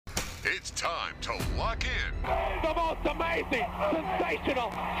It's time to lock in. The most amazing,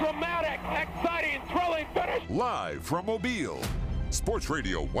 sensational, dramatic, exciting, thrilling finish. Live from Mobile, Sports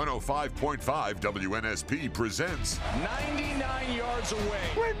Radio 105.5 WNSP presents 99 yards away.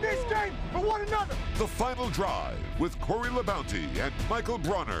 Win this game for one another. The Final Drive with Corey LaBounty and Michael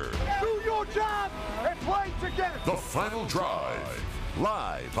Bronner. Do your job and play together. The Final Drive.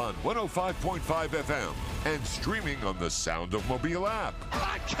 Live on 105.5 FM and streaming on the Sound of Mobile app.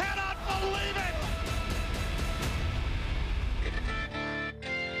 I cannot believe it.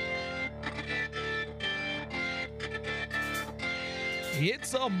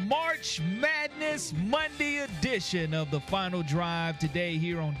 It's a March Madness Monday edition of the Final Drive today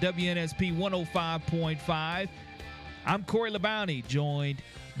here on WNSP 105.5. I'm Corey LaBounty, joined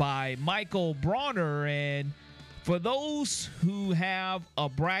by Michael Bronner. And for those who have a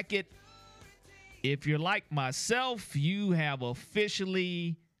bracket, if you're like myself, you have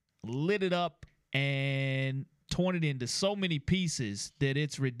officially lit it up and torn it into so many pieces that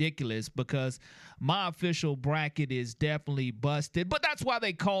it's ridiculous, because my official bracket is definitely busted. But that's why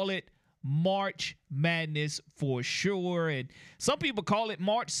they call it March Madness for sure. And some people call it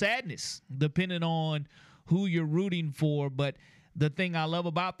March Sadness, depending on who you're rooting for. But the thing I love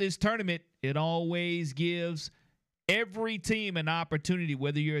about this tournament, it always gives every team an opportunity,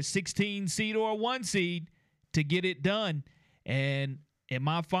 whether you're a 16 seed or a 1 seed, to get it done. And in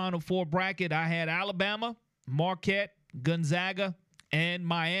my Final Four bracket, I had Alabama, Marquette, Gonzaga, and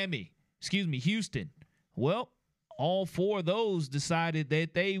Houston. Well, all four of those decided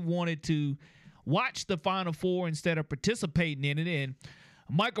that they wanted to watch the Final Four instead of participating in it. And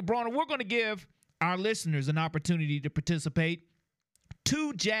Michael Bronner, we're going to give our listeners an opportunity to participate.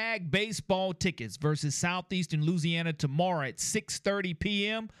 2 Jag baseball tickets versus Southeastern Louisiana tomorrow at 6:30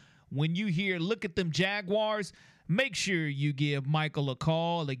 p.m. When you hear "Look at them Jaguars," make sure you give Michael a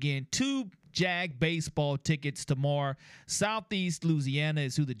call. Again, 2 Jag baseball tickets tomorrow. Southeast Louisiana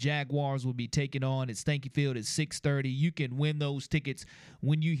is who the Jaguars will be taking on. It's Stanky Field at 6:30. You can win those tickets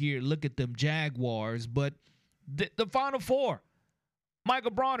when you hear "Look at them Jaguars." But the Final Four,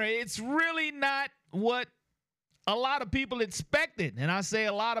 Michael Bronner, it's really not what a lot of people expected. And I say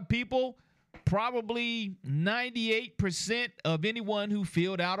a lot of people, probably 98% of anyone who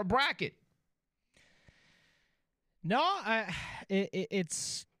filled out a bracket. No,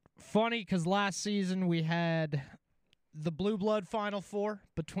 it's funny because last season we had the Blue Blood Final Four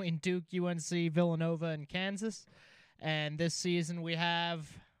between Duke, UNC, Villanova, and Kansas. And this season we have,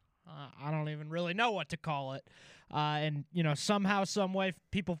 I don't even really know what to call it. And, somehow, some way,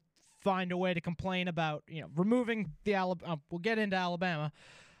 people find a way to complain about, removing the Alabama. We'll get into Alabama,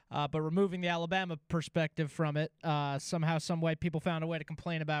 but removing the Alabama perspective from it, somehow, some way, people found a way to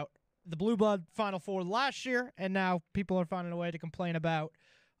complain about the Blue Blood Final Four last year, and now people are finding a way to complain about,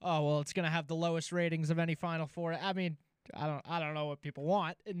 oh, well, it's going to have the lowest ratings of any Final Four. I mean, I don't know what people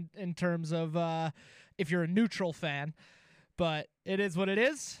want in terms of if you're a neutral fan, but it is what it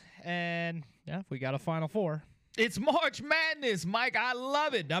is, and yeah, we got a Final Four. It's March Madness, Mike. I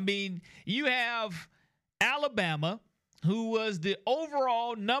love it. I mean, you have Alabama, who was the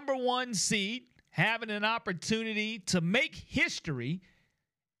overall number 1 seed, having an opportunity to make history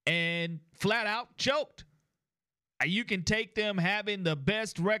and flat out choked. You can take them having the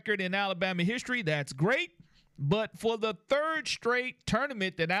best record in Alabama history. That's great. But for the 3rd straight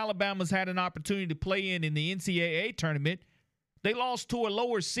tournament that Alabama's had an opportunity to play in the NCAA tournament, they lost to a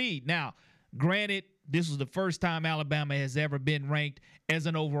lower seed. Now, granted, this was the first time Alabama has ever been ranked as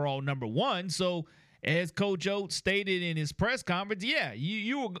an overall number 1. So, as Coach Oates stated in his press conference, yeah,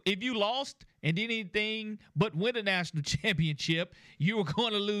 if you lost and did anything but win a national championship, you were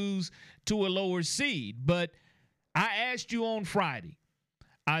going to lose to a lower seed. But I asked you on Friday,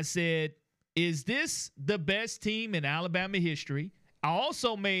 I said, is this the best team in Alabama history? I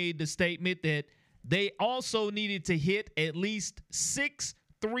also made the statement that they also needed to hit at least 6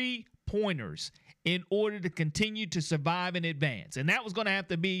 3-pointers in order to continue to survive and advance. And that was going to have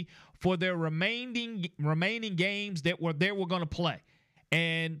to be for their remaining games that they were going to play.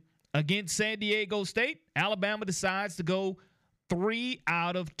 And against San Diego State, Alabama decides to go 3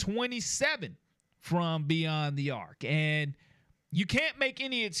 out of 27 from beyond the arc. And you can't make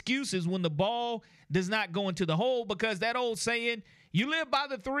any excuses when the ball does not go into the hole, because that old saying, you live by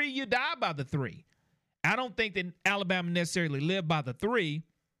the 3, you die by the 3. I don't think that Alabama necessarily lived by the 3.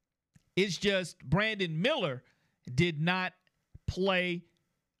 It's just Brandon Miller did not play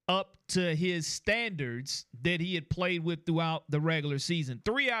up to his standards that he had played with throughout the regular season.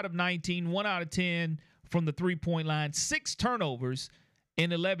 3 out of 19, 1 out of 10 from the 3-point line, 6 turnovers,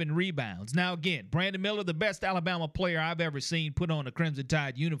 and 11 rebounds. Now, again, Brandon Miller, the best Alabama player I've ever seen put on a Crimson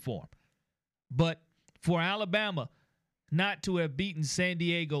Tide uniform. But for Alabama not to have beaten San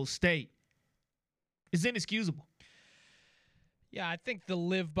Diego State is inexcusable. Yeah, I think the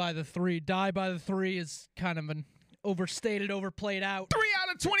live by the three, die by the three is kind of an overstated, overplayed out. 3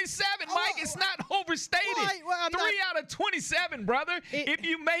 out of 27, Mike. It's not overstated. Well, 3 out of 27, brother. If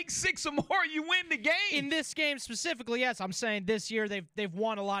you make 6 or more, you win the game. In this game specifically, yes, I'm saying this year they've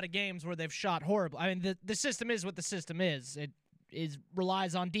won a lot of games where they've shot horribly. I mean, the system is what the system is. It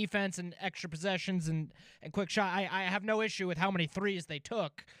relies on defense and extra possessions and quick shot. I have no issue with how many threes they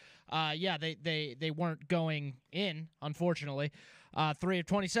took. Yeah, they weren't going in, unfortunately. 3 of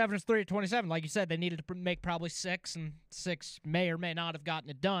 27 is 3 of 27. Like you said, they needed to make probably 6, and 6 may or may not have gotten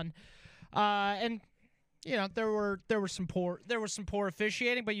it done. And you know, there was some poor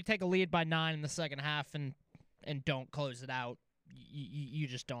officiating, but you take a lead by 9 in the second half and don't close it out. You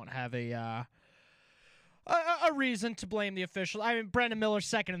just don't have a reason to blame the official. I mean, Brandon Miller's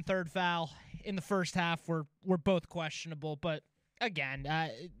second and third foul in the first half were both questionable, but again,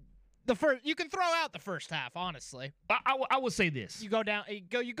 you can throw out the first half, honestly. I will say this: you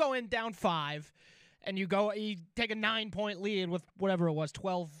go in down 5, and you take a 9-point lead with whatever it was,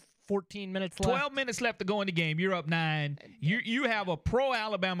 14 minutes left. 12 minutes left to go in the game. You're up 9. You have a pro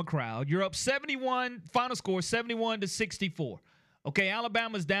Alabama crowd. You're up 71. Final score 71-64. Okay,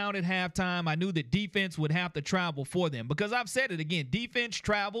 Alabama's down at halftime. I knew that defense would have to travel for them because I've said it again. Defense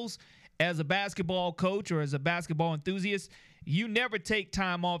travels. As a basketball coach or as a basketball enthusiast, you never take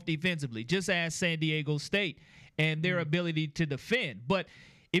time off defensively. Just ask San Diego State and their ability to defend. But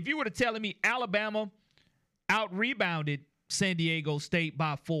if you were to tell me Alabama out-rebounded San Diego State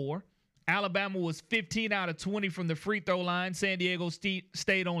by 4, Alabama was 15 out of 20 from the free throw line, San Diego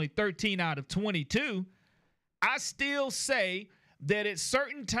State only 13 out of 22, I still say that at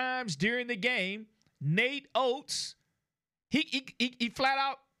certain times during the game, Nate Oates, he flat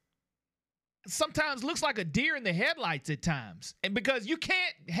out sometimes looks like a deer in the headlights at times. And because you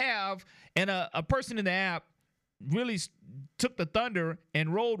can't have, and a person in the app really took the thunder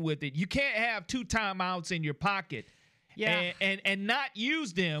and rolled with it, you can't have 2 timeouts in your pocket. Yeah. And not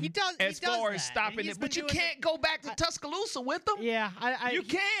use them as far as stopping it. But you can't go back to Tuscaloosa with them. Yeah. You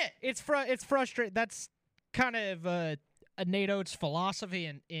can't. It's frustrating. That's kind of a Nate Oates philosophy,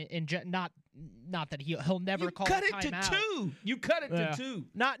 and not that he'll never call a timeout. You cut it to 2. You cut it to 2.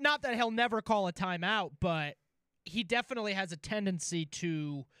 Not that he'll never call a timeout, but he definitely has a tendency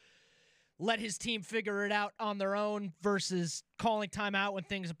to let his team figure it out on their own versus calling timeout when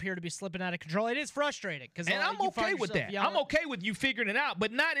things appear to be slipping out of control. It is frustrating because I'm okay with that. I'm okay with you figuring it out,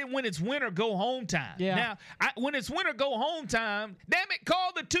 but not when it's win or go home time. Yeah. Now, when it's win or go home time, damn it,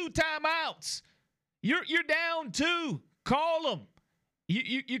 call the 2 timeouts. You're down 2. Call them.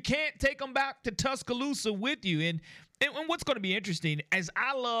 You can't take them back to Tuscaloosa with you. And what's going to be interesting is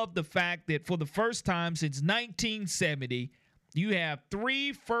I love the fact that for the first time since 1970, you have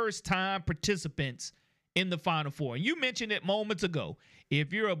 3 first-time participants in the Final Four. And you mentioned it moments ago.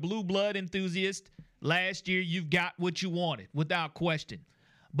 If you're a blue blood enthusiast, last year you've got what you wanted without question.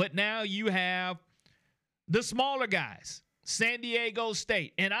 But now you have the smaller guys. San Diego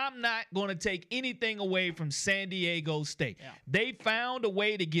State, and I'm not going to take anything away from San Diego State. Yeah. They found a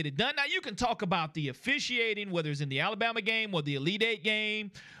way to get it done. Now, you can talk about the officiating, whether it's in the Alabama game or the Elite Eight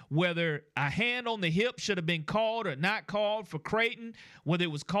game, whether a hand on the hip should have been called or not called for Creighton, whether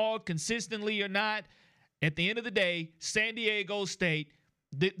it was called consistently or not. At the end of the day, San Diego State,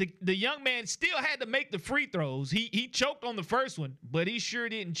 the young man still had to make the free throws. He choked on the first one, but he sure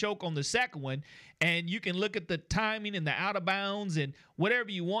didn't choke on the second one. And you can look at the timing and the out of bounds and whatever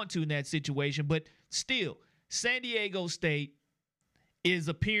you want to in that situation. But still, San Diego State is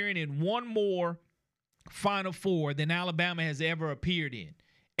appearing in one more Final Four than Alabama has ever appeared in.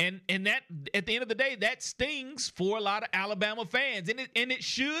 And that, at the end of the day, that stings for a lot of Alabama fans. And it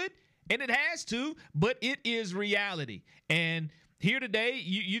should, and it has to, but it is reality. And here today,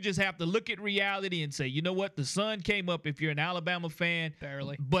 you just have to look at reality and say, you know what? The sun came up if you're an Alabama fan.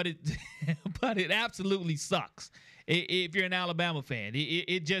 Barely. But it absolutely sucks if you're an Alabama fan.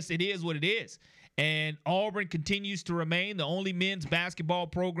 It is what it is. And Auburn continues to remain the only men's basketball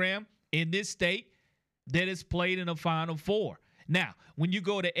program in this state that has played in a Final Four. Now, when you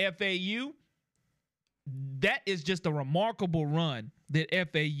go to FAU, that is just a remarkable run that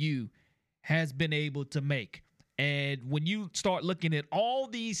FAU has been able to make. And when you start looking at all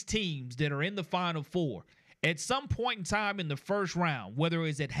these teams that are in the Final Four, at some point in time in the first round, whether it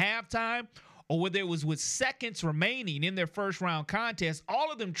was at halftime or whether it was with seconds remaining in their first round contest,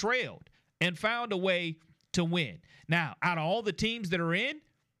 all of them trailed and found a way to win. Now, out of all the teams that are in,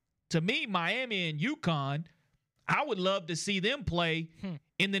 to me, Miami and UConn, I would love to see them play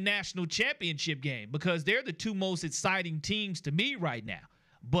in the national championship game because they're the two most exciting teams to me right now.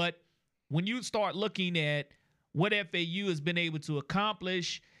 But when you start looking at what FAU has been able to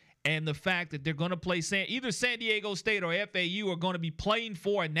accomplish and the fact that they're going to play either San Diego State or FAU are going to be playing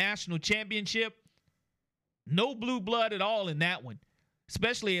for a national championship, no blue blood at all in that one,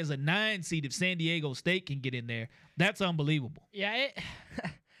 especially as a 9 seed if San Diego State can get in there. That's unbelievable. Yeah,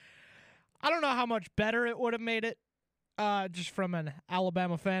 I don't know how much better it would have made it just from an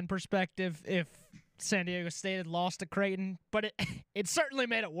Alabama fan perspective if San Diego State had lost to Creighton, but it certainly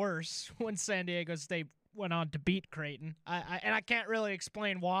made it worse when San Diego State went on to beat Creighton. And I can't really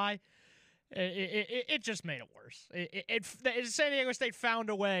explain why. It just made it worse. San Diego State found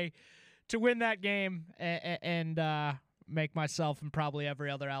a way to win that game and make myself and probably every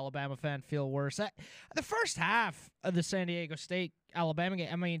other Alabama fan feel worse. The first half of the San Diego State-Alabama game,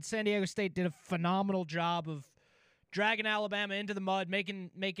 I mean, San Diego State did a phenomenal job of dragging Alabama into the mud,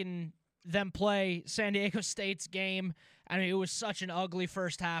 making them play San Diego State's game. I mean, it was such an ugly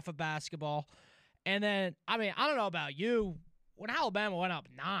first half of basketball. And then, I mean, I don't know about you. When Alabama went up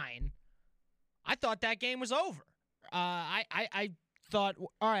 9, I thought that game was over. I thought,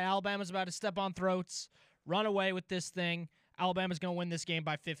 all right, Alabama's about to step on throats, run away with this thing. Alabama's going to win this game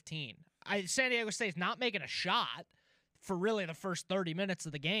by 15. San Diego State's not making a shot for really the first 30 minutes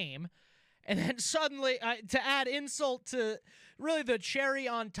of the game. And then suddenly, to add insult to really the cherry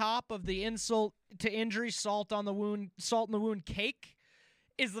on top of the insult to injury, salt in the wound cake,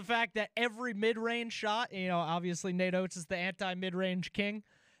 is the fact that every mid-range shot, obviously Nate Oates is the anti-mid-range king.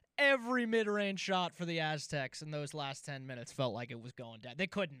 Every mid-range shot for the Aztecs in those last 10 minutes felt like it was going down. They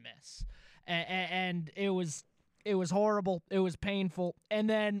couldn't miss. And it was horrible. It was painful. And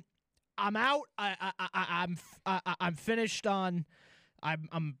then I'm out. I'm finished on.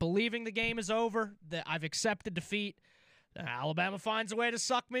 I'm believing the game is over. That I've accepted defeat. Alabama finds a way to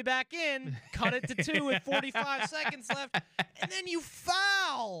suck me back in. Cut it to 2 with 45 seconds left, and then you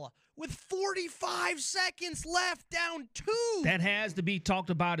foul with 45 seconds left, down 2. That has to be talked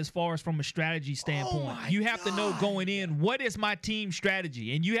about as far as from a strategy standpoint. Oh you have to know going in, what is my team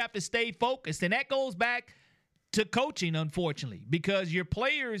strategy? And you have to stay focused. And that goes back to coaching, unfortunately, because your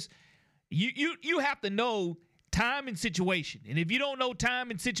players, you have to know time and situation. And if you don't know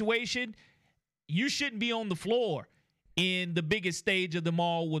time and situation, you shouldn't be on the floor in the biggest stage of them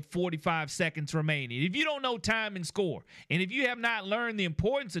all with 45 seconds remaining. If you don't know time and score, and if you have not learned the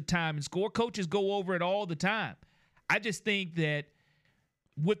importance of time and score, coaches go over it all the time. I just think that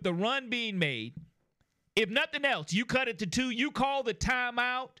with the run being made, if nothing else, you cut it to 2, you call the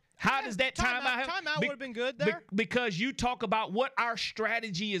timeout. How does that timeout help? Timeout would have been good there. Because you talk about what our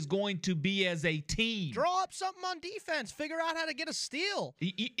strategy is going to be as a team. Draw up something on defense. Figure out how to get a steal.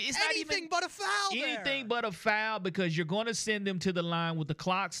 It's anything but a foul there. Anything but a foul, because you're going to send them to the line with the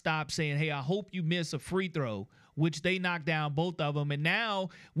clock stopped saying, hey, I hope you miss a free throw, which they knocked down both of them. And now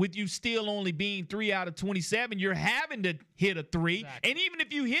with you still only being 3 out of 27, you're having to hit a 3. Exactly. And even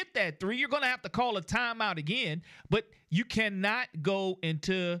if you hit that 3, you're going to have to call a timeout again. But you cannot go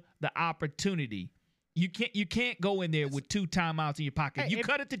into the opportunity. You can't go in there with 2 timeouts in your pocket. You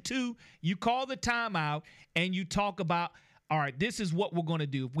cut it to 2, you call the timeout, and you talk about, all right, this is what we're going to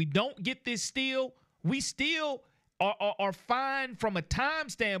do. If we don't get this steal, we still are fine from a time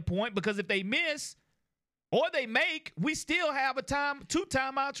standpoint, because if they miss or they make, we still have 2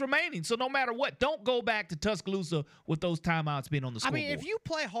 timeouts remaining. So no matter what, don't go back to Tuscaloosa with those timeouts being on the scoreboard. I mean, if you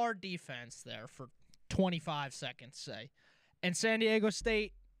play hard defense there for 25 seconds, say, and San Diego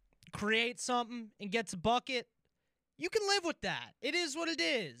State creates something and gets a bucket, you can live with that. It is what it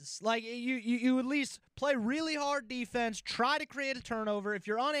is. Like, you at least play really hard defense, try to create a turnover. If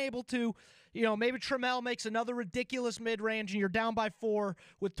you're unable to, maybe Trammell makes another ridiculous mid-range and you're down by 4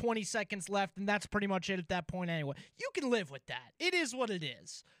 with 20 seconds left, and that's pretty much it at that point anyway. You can live with that. It is what it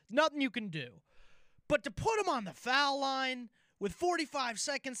is. Nothing you can do. But to put them on the foul line with 45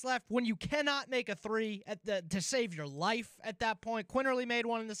 seconds left, when you cannot make a 3 to save your life at that point. Quinterly made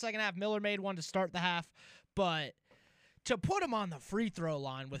one in the second half. Miller made one to start the half. But to put him on the free throw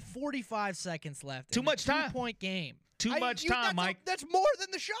line with 45 seconds left, too much time. 2-point game. Too much time, Mike. That's more than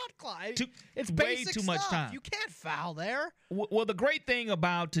the shot clock. It's way basic too stuff. much time. You can't foul there. Well, the great thing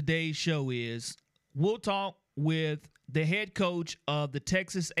about today's show is we'll talk with the head coach of the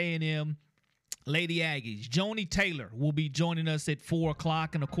Texas A&M Lady Aggies. Joni Taylor will be joining us at 4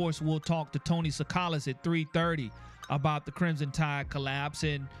 o'clock. And, of course, we'll talk to Tony Sakalas at 3:30 about the Crimson Tide collapse.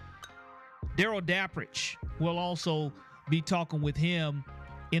 And Daryl Dapprich will also be talking with him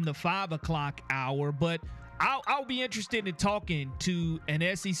in the 5 o'clock hour. But I'll be interested in talking to an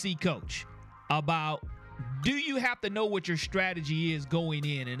SEC coach about, do you have to know what your strategy is going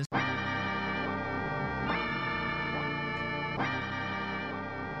in? And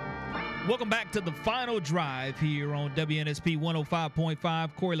welcome back to the final drive here on WNSP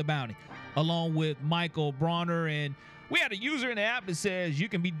 105.5. Corey LeBounty along with Michael Bronner. And we had a user in the app that says you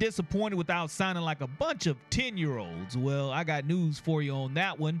can be disappointed without sounding like a bunch of 10-year-olds. Well, I got news for you on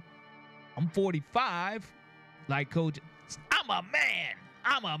that one. I'm 45. Like Coach, I'm a man.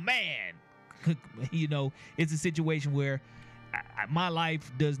 You know, it's a situation where my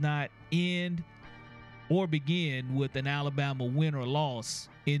life does not end or begin with an Alabama win or loss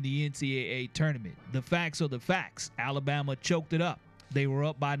in the NCAA tournament. The facts are the facts. Alabama choked it up. They were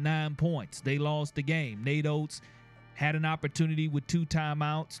up by 9 points. They lost the game. Nate Oates had an opportunity with 2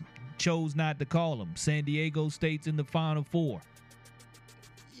 timeouts, chose not to call them. San Diego State's in the Final Four.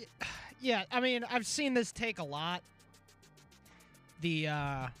 Yeah, I mean, I've seen this take a lot. The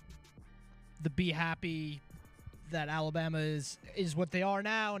be happy that Alabama is what they are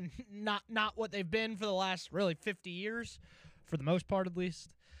now and not what they've been for the last really 50 years, for the most part at least.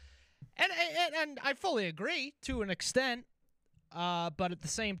 And I fully agree to an extent, but at the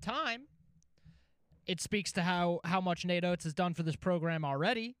same time, it speaks to how much Nate Oates has done for this program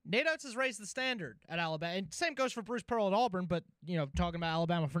already. Nate Oates has raised the standard at Alabama, and same goes for Bruce Pearl at Auburn, but, you know, talking about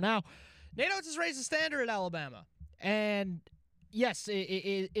Alabama for now, Nate Oates has raised the standard at Alabama. And, yes,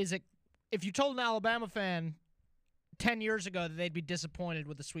 if you told an Alabama fan 10 years ago that they'd be disappointed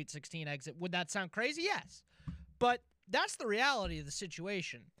with the Sweet 16 exit, would that sound crazy? Yes. But that's the reality of the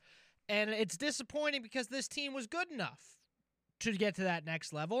situation. And it's disappointing because this team was good enough to get to that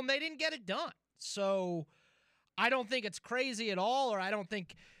next level, and they didn't get it done. So I don't think it's crazy at all, or I don't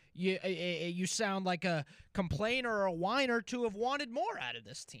think you sound like a complainer or a whiner to have wanted more out of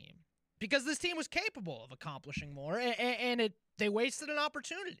this team, because this team was capable of accomplishing more, and they wasted an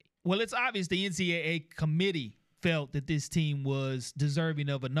opportunity. Well, it's obvious the NCAA committee felt that this team was deserving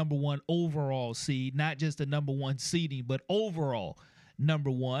of a number 1 overall seed, not just a number 1 seeding, but overall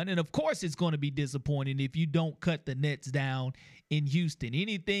number 1. And of course, it's going to be disappointing if you don't cut the nets down in Houston.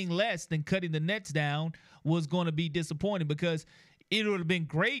 Anything less than cutting the nets down was going to be disappointing, because it would have been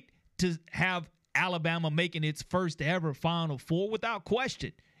great to have Alabama making its first ever Final Four without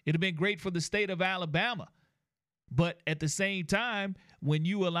question. It would have been great for the state of Alabama. But at the same time, when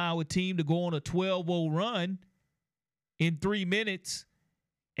you allow a team to go on a 12-0 run in 3 minutes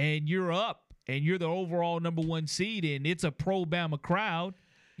and you're up and you're the overall number 1 seed and it's a pro-Bama crowd,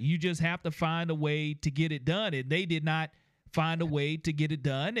 you just have to find a way to get it done. And they did not find a way to get it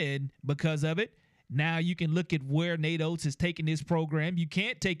done. And because of it, now you can look at where Nate Oates has taken this program. You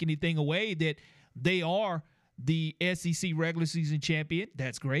can't take anything away that they are the SEC regular season champion.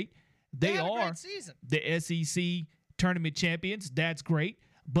 That's great. They are the SEC tournament champions. That's great.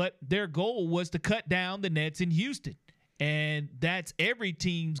 But their goal was to cut down the nets in Houston. And that's every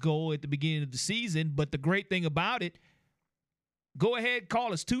team's goal at the beginning of the season. But the great thing about it, go ahead,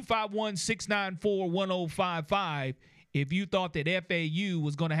 call us 251-694-1055 if you thought that FAU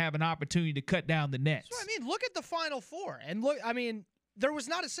was going to have an opportunity to cut down the nets. So, I mean, look at the Final Four. And look, I mean, there was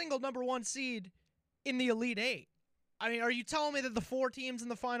not a single number 1 seed in the Elite Eight. I mean, are you telling me that the 4 teams in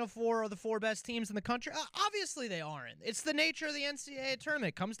the Final Four are the 4 best teams in the country? Obviously they aren't. It's the nature of the NCAA tournament.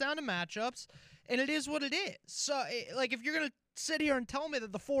 It comes down to matchups, and it is what it is. So, like, if you're going to sit here and tell me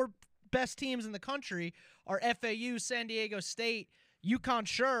that the 4 best teams in the country are FAU, San Diego State, UConn,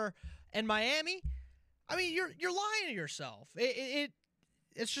 sure, and Miami, I mean, you're lying to yourself.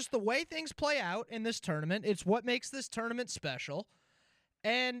 It's just the way things play out in this tournament. It's what makes this tournament special,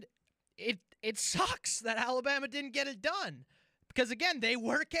 and it sucks that Alabama didn't get it done, because, again, they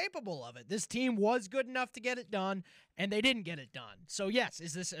were capable of it. This team was good enough to get it done, and they didn't get it done. So, yes,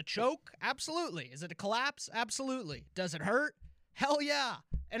 is this a choke? Absolutely. Is it a collapse? Absolutely. Does it hurt? Hell yeah.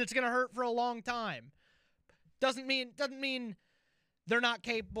 And it's going to hurt for a long time. Doesn't mean they're not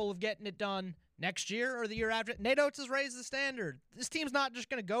capable of getting it done next year or the year after. Nate Oates has raised the standard. This team's not just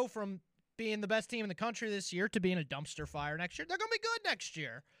going to go from being the best team in the country this year to being a dumpster fire next year. They're going to be good next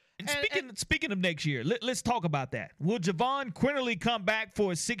year. And speaking of next year, let's talk about that. Will Javon Quinterly come back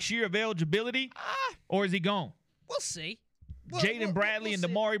for a 6-year of eligibility, or is he gone? We'll see. Jaden Bradley and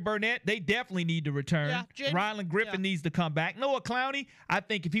Damari Burnett, they definitely need to return. Yeah, Rylan Griffin needs to come back. Noah Clowney, I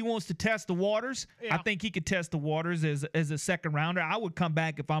think if he wants to test the waters, I think he could test the waters as a second rounder. I would come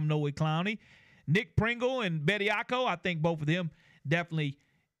back if I'm Noah Clowney. Nick Pringle and Bediako, I think both of them definitely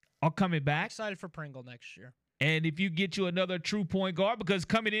are coming back. Excited for Pringle next year. And if you get you another true point guard, because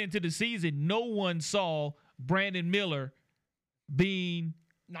coming into the season, no one saw Brandon Miller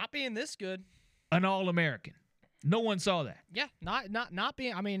not being this good. an All-American. No one saw that. Yeah, not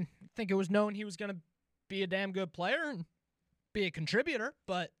being. I mean, I think it was known he was going to be a damn good player and be a contributor,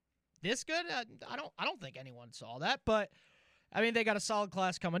 but this good, I don't think anyone saw that. But I mean, they got a solid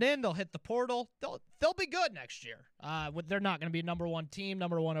class coming in. They'll hit the portal. They'll be good next year. They're not going to be number one team,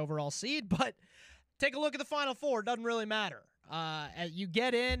 number one overall seed, but take a look at the Final Four. It doesn't really matter. You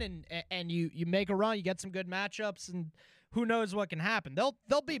get in and you make a run. You get some good matchups, and who knows what can happen.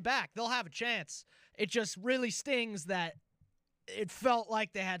 They'll be back. They'll have a chance. It just really stings that it felt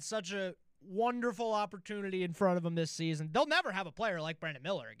like they had such a wonderful opportunity in front of them this season. They'll never have a player like Brandon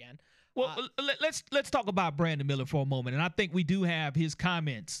Miller again. Well, let's talk about Brandon Miller for a moment, and I think we do have his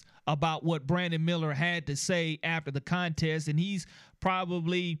comments about what Brandon Miller had to say after the contest, and he's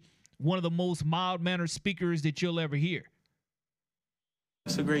probably one of the most mild-mannered speakers that you'll ever hear.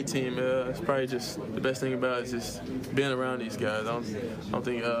 It's a great team. It's probably just the best thing about it is just being around these guys. I don't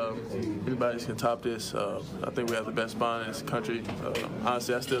think anybody's can top this. I think we have the best bond in this country.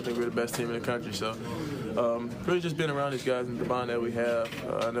 Honestly, I still think we're the best team in the country. So really just being around these guys and the bond that we have.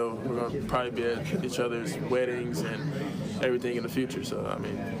 I know we're going to probably be at each other's weddings and everything in the future. So, I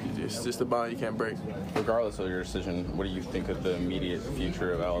mean, it's just a bond you can't break. Regardless of your decision, what do you think of the immediate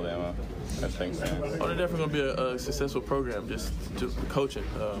future of Alabama as things stand? Oh, they're definitely going to be a successful program, just coaching.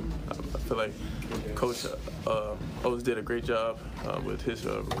 I feel like Coach Oates did a great job with his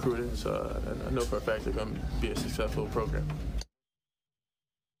recruiting, so I know for a fact they're going to be a successful program.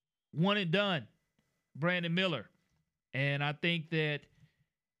 One and done, Brandon Miller. And I think that,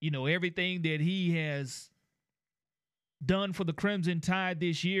 everything that he has done for the Crimson Tide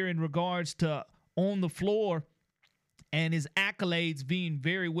this year in regards to on the floor and his accolades being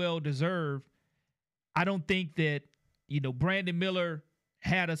very well deserved, I don't think that, Brandon Miller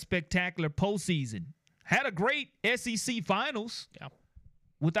had a spectacular postseason. Had a great SEC finals. Yeah.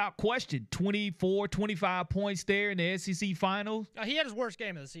 Without question. 24, 25 points there in the SEC finals. He had his worst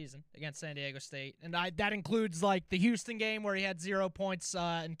game of the season against San Diego State. And that includes, like, the Houston game where he had 0 points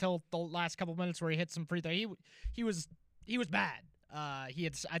until the last couple minutes where he hit some free throw. He was bad. I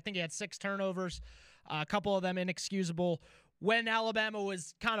think he had 6 turnovers, a couple of them inexcusable. When Alabama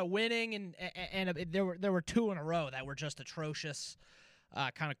was kind of winning, and there were 2 in a row that were just atrocious.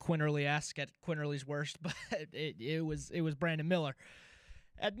 Kind of Quinterly-esque at Quinterly's worst, but it was Brandon Miller,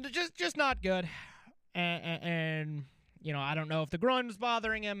 and just not good. And I don't know if the groin was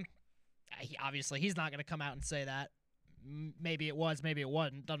bothering him. Obviously, he's not going to come out and say that. Maybe it was, maybe it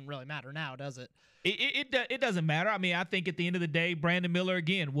wasn't. Doesn't really matter now, does it? It doesn't matter. I mean, I think at the end of the day, Brandon Miller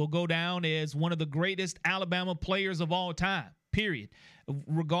again will go down as one of the greatest Alabama players of all time. Period.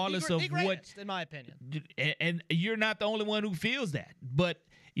 Regardless of what, in my opinion, and you're not the only one who feels that. But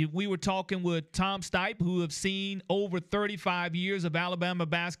we were talking with Tom Stipe, who have seen over 35 years of Alabama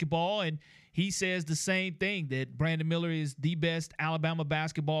basketball, and he says the same thing, that Brandon Miller is the best Alabama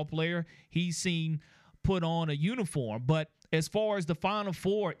basketball player he's seen put on a uniform. But as far as the Final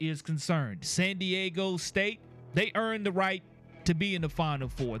Four is concerned, San Diego State, they earned the right to be in the Final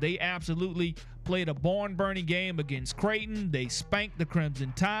Four. They absolutely played a barn-burning game against Creighton. They spanked the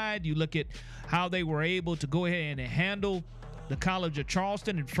Crimson Tide. You look at how they were able to go ahead and handle the College of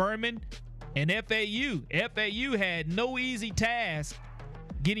Charleston and Furman. And FAU had no easy task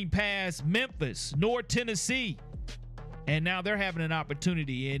getting past Memphis nor Tennessee. And now they're having an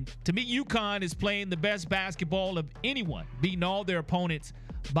opportunity. And to me, UConn is playing the best basketball of anyone, beating all their opponents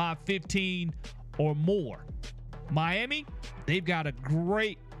by 15 or more. Miami, they've got a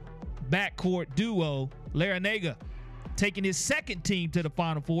great backcourt duo. Larinaga taking his second team to the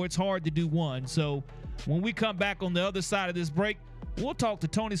Final Four. It's hard to do one. So when we come back on the other side of this break, we'll talk to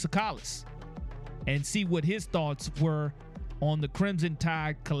Tony Tsoukalas and see what his thoughts were on the Crimson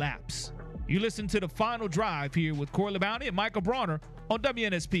Tide collapse. You listen to The Final Drive here with Corey LeBounty and Michael Bronner on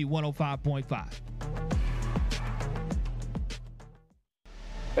WNSP 105.5.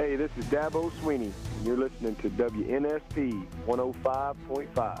 Hey, this is Dabo Sweeney, and you're listening to WNSP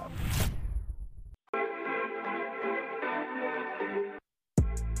 105.5.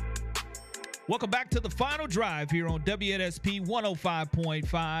 Welcome back to The Final Drive here on WNSP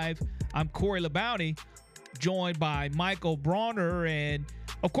 105.5. I'm Corey LeBounty, joined by Michael Bronner. And,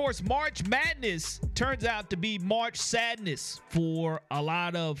 of course, March Madness turns out to be March Sadness for a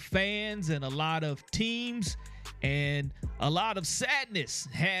lot of fans and a lot of teams, and a lot of sadness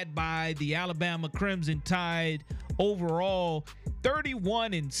had by the Alabama Crimson Tide overall.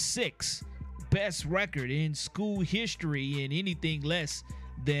 31-6, best record in school history, and anything less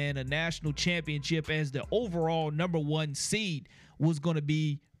than a national championship as the overall number 1 seed was going to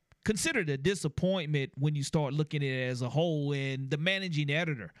be considered a disappointment when you start looking at it as a whole. And the managing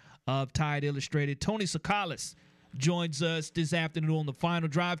editor of Tide Illustrated, Tony Sakalis, joins us this afternoon on the Final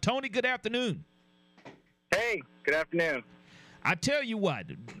Drive. Tony, good afternoon. Hey, good afternoon. I tell you what,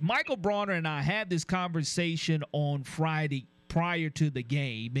 Michael Bronner and I had this conversation on Friday prior to the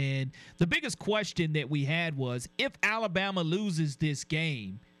game, and the biggest question that we had was, if Alabama loses this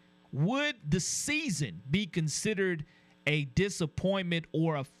game, would the season be considered a disappointment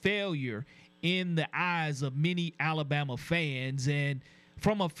or a failure in the eyes of many Alabama fans? And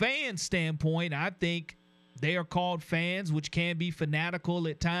from a fan standpoint, I think they are called fans, which can be fanatical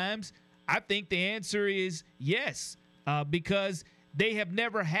at times. I think the answer is yes, because they have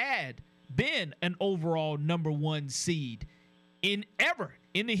never been an overall number one seed in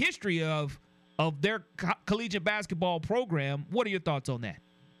the history of their collegiate basketball program. What are your thoughts on that?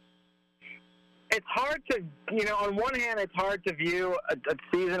 It's hard to, on one hand, it's hard to view a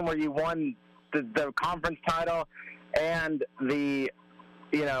season where you won the conference title and the,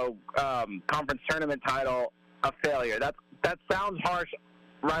 conference tournament title a failure. That sounds harsh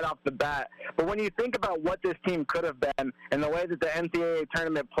right off the bat. But when you think about what this team could have been and the way that the NCAA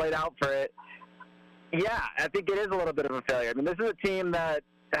tournament played out for it, yeah, I think it is a little bit of a failure. I mean, this is a team that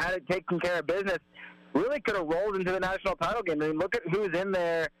had it taken care of business, really could have rolled into the national title game. I mean, look at who's in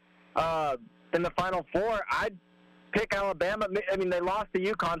there in the Final Four. I'd pick Alabama. I mean, they lost to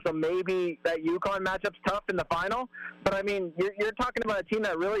UConn, so maybe that UConn matchup's tough in the final. But, I mean, you're talking about a team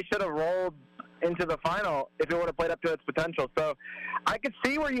that really should have rolled into the final if it would have played up to its potential. So I could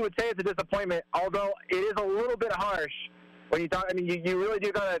see where you would say it's a disappointment, although it is a little bit harsh when you talk. I mean, you really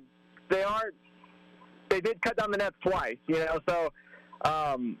do got to – they did cut down the nets twice, so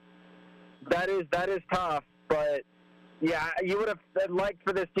that is tough. But, yeah, you would have liked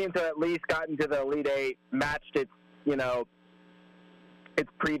for this team to at least gotten to the Elite Eight, matched its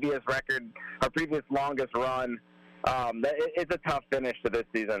previous record, or previous longest run. It's a tough finish to this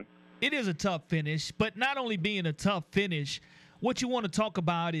season. It is a tough finish, but not only being a tough finish, what you want to talk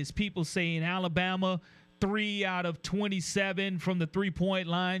about is people saying Alabama, 3 out of 27 from the three-point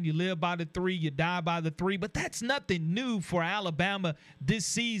line. You live by the 3, you die by the 3. But that's nothing new for Alabama this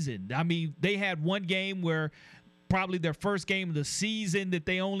season. I mean, they had one game where probably their first game of the season that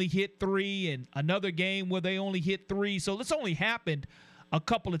they only hit 3, and another game where they only hit 3. So this only happened a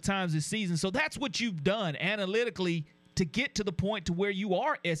couple of times this season. So that's what you've done analytically to get to the point to where you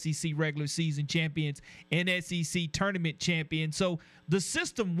are SEC regular season champions and SEC tournament champions. So the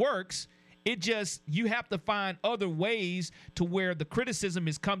system works. It just, you have to find other ways to where the criticism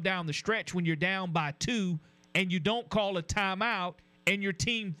has come down the stretch when you're down by 2 and you don't call a timeout and your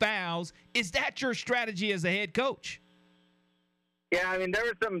team fouls. Is that your strategy as a head coach? Yeah, I mean, there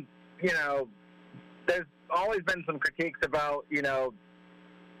was some, there's always been some critiques about,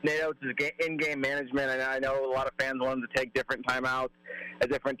 Nate Oates' in-game management, and I know a lot of fans wanted to take different timeouts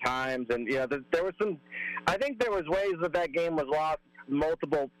at different times, and there was some. I think there was ways that game was lost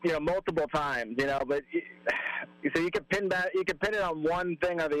multiple times, But so you could pin it on one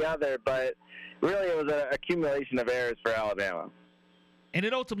thing or the other, but really it was an accumulation of errors for Alabama. And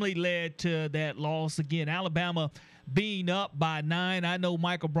it ultimately led to that loss again. Alabama being up by 9. I know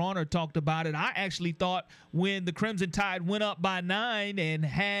Michael Bronner talked about it. I actually thought when the Crimson Tide went up by 9 and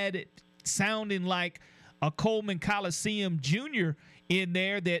had it sounding like a Coleman Coliseum Jr. in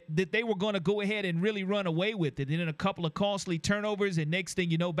there, that they were going to go ahead and really run away with it. And then a couple of costly turnovers, and next thing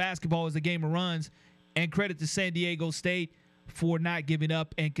you know, basketball is a game of runs. And credit to San Diego State for not giving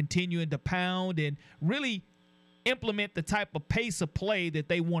up and continuing to pound and really implement the type of pace of play that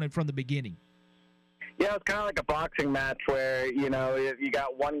they wanted from the beginning. Yeah, it's kind of like a boxing match where, you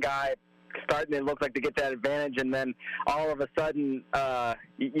got one guy starting to look like to get that advantage, and then all of a sudden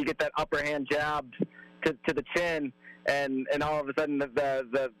you get that upper hand jab to the chin, and all of a sudden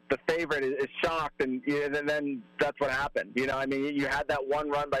the favorite is shocked, and then that's what happened. You had that one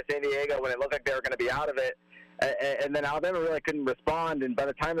run by San Diego when it looked like they were going to be out of it, and then Alabama really couldn't respond, and by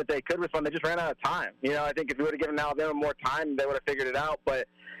the time that they could respond, they just ran out of time. I think if you would have given Alabama more time, they would have figured it out, but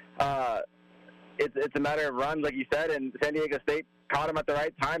it's a matter of runs, like you said, and San Diego State caught them at the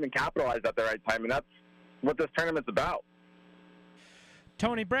right time and capitalized at the right time, and that's what this tournament's about.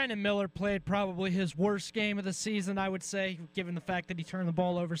 Tony, Brandon Miller played probably his worst game of the season, I would say, given the fact that he turned the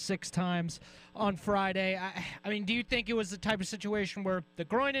ball over 6 times on Friday. I mean, do you think it was the type of situation where the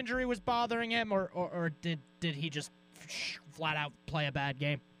groin injury was bothering him, or did he just flat out play a bad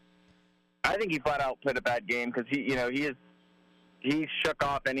game? I think he flat out played a bad game because he shook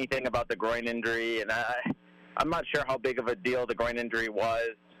off anything about the groin injury, and I'm not sure how big of a deal the groin injury was,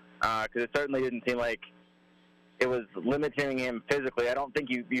 because it certainly didn't seem like it was limiting him physically. I don't think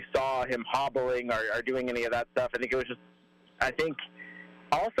you saw him hobbling or doing any of that stuff. I think it was just, I think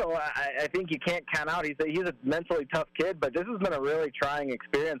you can't count out. He's a mentally tough kid, but this has been a really trying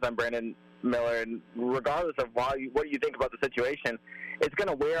experience on Brandon Miller. And regardless of what you think about the situation, it's going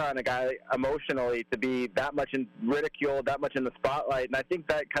to wear on a guy emotionally to be that much in ridicule, that much in the spotlight. And I think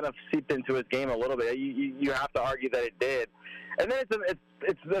that kind of seeped into his game a little bit. You have to argue that it did. And then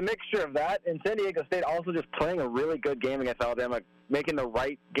it's a mixture of that, and San Diego State also just playing a really good game against Alabama, making the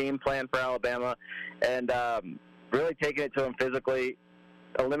right game plan for Alabama, and really taking it to them physically,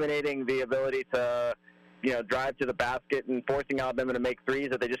 eliminating the ability to, drive to the basket and forcing Alabama to make threes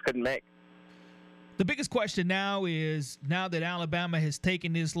that they just couldn't make. The biggest question now is, now that Alabama has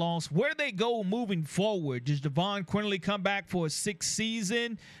taken this loss, where they go moving forward? Does Javon Quinley come back for a sixth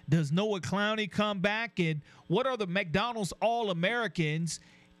season? Does Noah Clowney come back? And what are the McDonald's All-Americans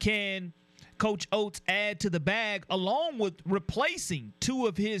can Coach Oates add to the bag, along with replacing two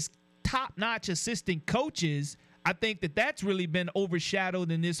of his top-notch assistant coaches? I think that's really been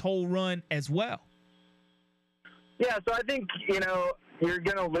overshadowed in this whole run as well. Yeah, so I think, you're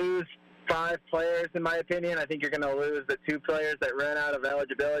going to lose 5 players, in my opinion. I think you're going to lose the 2 players that ran out of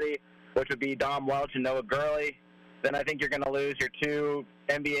eligibility, which would be Dom Welch and Noah Gurley. Then I think you're going to lose your 2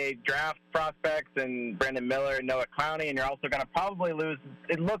 NBA draft prospects and Brandon Miller and Noah Clowney, and you're also going to probably lose,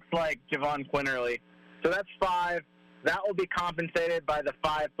 it looks like, Javon Quinley. So that's 5. That will be compensated by the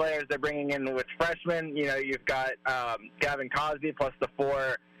 5 players they're bringing in with freshmen. You've got Gavin Cosby plus the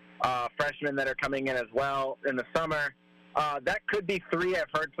 4 freshmen that are coming in as well in the summer. That could be 3. I've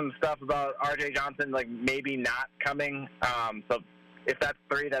heard some stuff about R.J. Johnson, maybe not coming. So if that's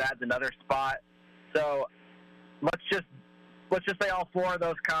 3, that adds another spot. So let's just say all 4 of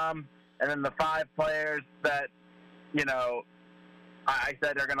those come, and then the 5 players that, I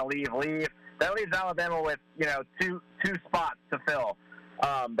said are going to leave. That leaves Alabama with, 2 spots to fill,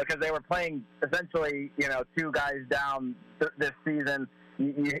 because they were playing essentially, 2 guys down this season.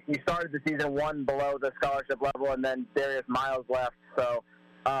 You started the season 1 below the scholarship level, and then Darius Miles left. So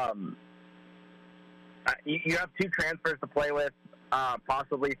you have 2 transfers to play with,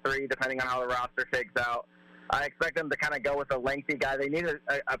 possibly 3, depending on how the roster shakes out. I expect them to kind of go with a lengthy guy. They need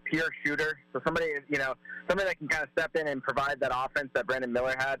a pure shooter, so somebody that can kind of step in and provide that offense that Brandon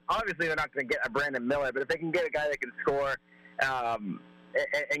Miller had. Obviously, they're not going to get a Brandon Miller, but if they can get a guy that can score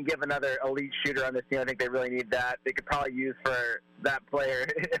and give another elite shooter on this team, I think they really need that. They could probably use for that player,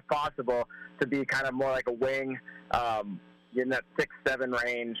 if possible, to be kind of more like a wing in that 6'7"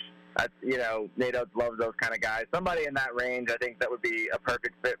 range. That's, Nate Oates loves those kind of guys. Somebody in that range, I think that would be a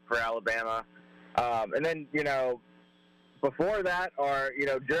perfect fit for Alabama. And then, before that or,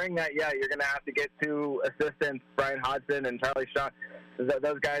 during that, you're going to have to get 2 assistants, Brian Hodgson and Charlie Shaw.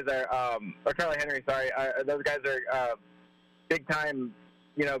 Those guys are, or Charlie Henry, sorry. Those guys are big-time,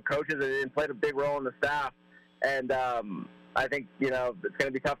 coaches and played a big role in the staff. And I think, it's going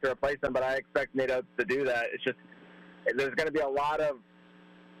to be tough to replace them, but I expect Nate Oates to do that. It's just there's going to be a lot of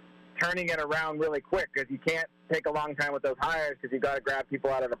turning it around really quick, because you can't take a long time with those hires, because you've got to grab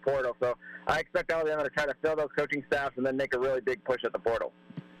people out of the portal. So I expect Alabama to try to fill those coaching staffs and then make a really big push at the portal.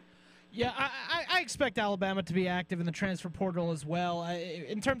 Yeah, I expect Alabama to be active in the transfer portal as well.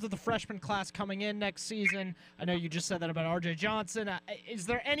 In terms of the freshman class coming in next season, I know you just said that about R.J. Johnson. Is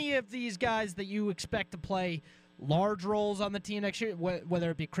there any of these guys that you expect to play large roles on the team next year, whether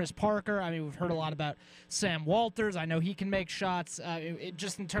it be Chris Parker? I mean, we've heard a lot about Sam Walters. I know he can make shots.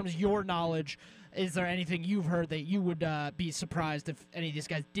 Just in terms of your knowledge, is there anything you've heard that you would be surprised if any of these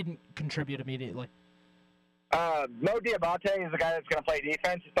guys didn't contribute immediately? Mo Diabate is the guy that's going to play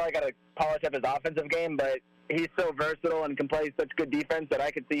defense. He's probably got to polish up his offensive game, but he's so versatile and can play such good defense that I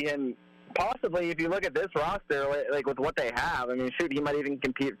could see him possibly, if you look at this roster, with what they have, I mean, shoot, he might even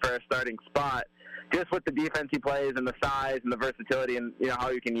compete for a starting spot just with the defense he plays and the size and the versatility and, how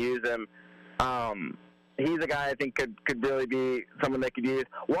you can use him. He's a guy I think could really be someone they could use.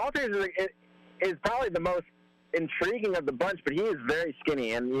 Walters is probably the most intriguing of the bunch, but he is very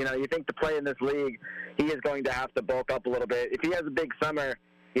skinny, and you think to play in this league, he is going to have to bulk up a little bit. If he has a big summer,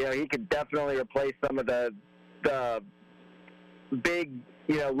 he could definitely replace some of the big,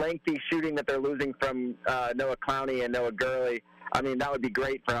 lengthy shooting that they're losing from Noah Clowney and Noah Gurley. I mean, that would be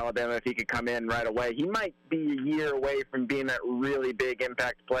great for Alabama if he could come in right away. He might be a year away from being that really big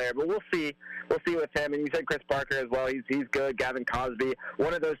impact player, but we'll see. We'll see with him. And you said Chris Parker as well. He's good. Gavin Cosby,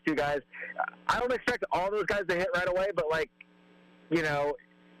 one of those 2 guys. I don't expect all those guys to hit right away, but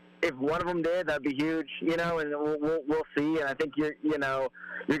if one of them did, that'd be huge. And we'll see. And I think you're going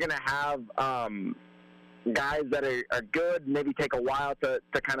to have guys that are good, maybe take a while to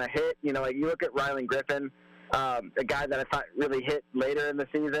kind of hit. You look at Rylan Griffin. a guy that I thought really hit later in the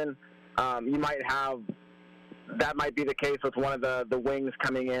season. You might have that might be the case with one of the wings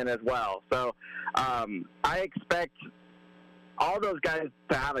coming in as well. So I expect all those guys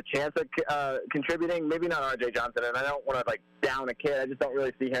to have a chance of contributing. Maybe not R.J. Johnson, and I don't want to down a kid. I just don't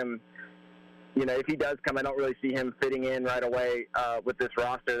really see him. If he does come, I don't really see him fitting in right away with this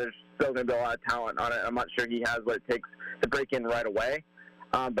roster. There's still going to be a lot of talent on it. I'm not sure he has what it takes to break in right away.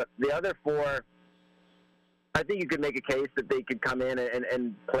 But the other four, I think you could make a case that they could come in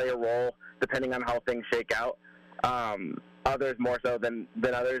and play a role depending on how things shake out. Others more so than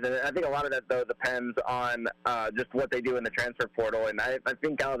others. And I think a lot of that, though, depends on just what they do in the transfer portal. And I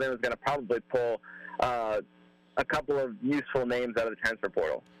think Alabama's going to probably pull a couple of useful names out of the transfer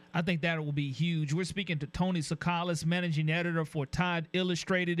portal. I think that will be huge. We're speaking to Tony Sakalis, managing editor for Tide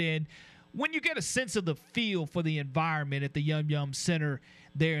Illustrated. And when you get a sense of the feel for the environment at the Yum Yum Center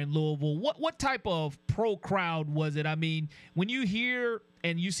there in Louisville, what type of pro crowd was it? I mean, when you hear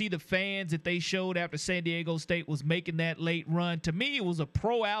and you see the fans that they showed after San Diego State was making that late run, to me it was a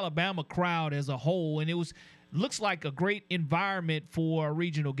pro-Alabama crowd as a whole, and it looks like a great environment for a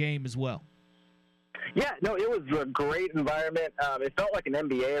regional game as well. Yeah, no, it was a great environment. It felt like an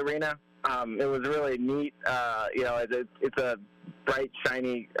NBA arena. It was really neat. It's a bright,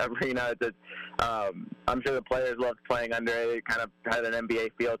 shiny arena. I'm sure the players loved playing under it. It kind of had an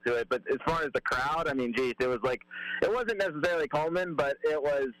NBA feel to it. But as far as the crowd, I mean, geez, it wasn't necessarily Coleman, but it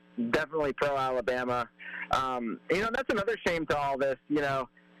was definitely pro-Alabama. That's another shame to all this.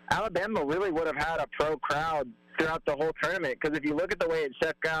 Alabama really would have had a pro crowd throughout the whole tournament, because if you look at the way it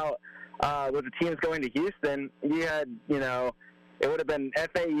shook out with the teams going to Houston, you had, it would have been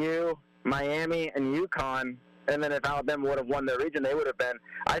FAU, Miami, and UConn. And then if Alabama would have won their region, they would have been.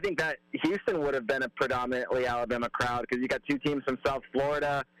 I think that Houston would have been a predominantly Alabama crowd, because you got two teams from South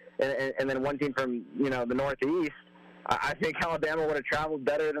Florida and then one team from the Northeast. I think Alabama would have traveled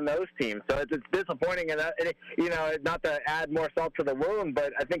better than those teams. So it's disappointing, and not to add more salt to the wound,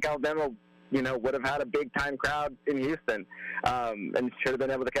 but I think Alabama would have had a big time crowd in Houston, and should have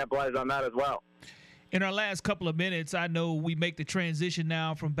been able to capitalize on that as well. In our last couple of minutes, I know we make the transition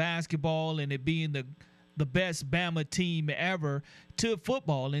now from basketball and it being the best Bama team ever to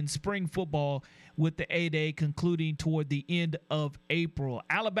football and spring football, with the A-Day concluding toward the end of April.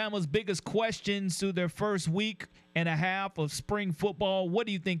 Alabama's biggest questions through their first week and a half of spring football, what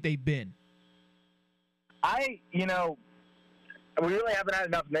do you think they've been? We really haven't had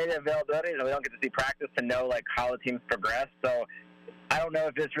enough media availability, and we don't get to see practice to know how the teams progress. So I don't know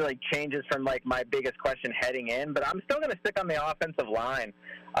if this really changes from my biggest question heading in, but I'm still going to stick on the offensive line.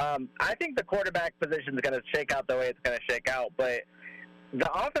 I think the quarterback position is going to shake out the way it's going to shake out, but the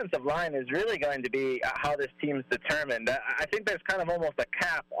offensive line is really going to be how this team's determined. I think there's kind of almost a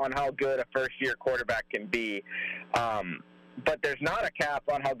cap on how good a first-year quarterback can be, but there's not a cap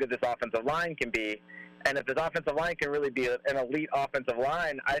on how good this offensive line can be. And if this offensive line can really be an elite offensive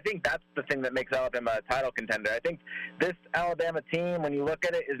line, I think that's the thing that makes Alabama a title contender. I think this Alabama team, when you look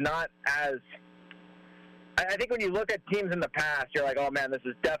at it, is not as – I think when you look at teams in the past, you're like, oh, man, this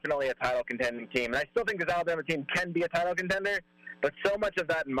is definitely a title contending team. And I still think this Alabama team can be a title contender, but so much of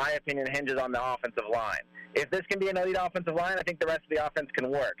that, in my opinion, hinges on the offensive line. If this can be an elite offensive line, I think the rest of the offense can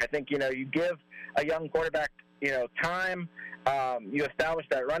work. I think, you give a young quarterback, time – you establish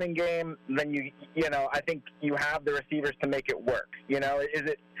that running game, then I think you have the receivers to make it work. Is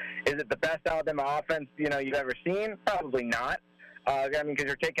it the best Alabama offense you've ever seen? Probably not. Because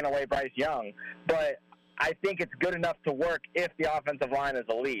you're taking away Bryce Young, but I think it's good enough to work if the offensive line is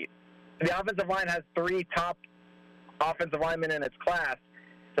elite. The offensive line has 3 top offensive linemen in its class,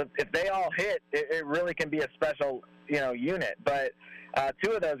 so if they all hit, it really can be a special unit. But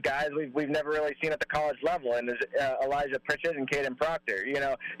 2 of those guys we've never really seen at the college level, and there's Elijah Pritchett and Caden Proctor.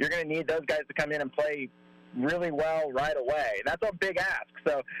 You're going to need those guys to come in and play really well right away. That's a big ask.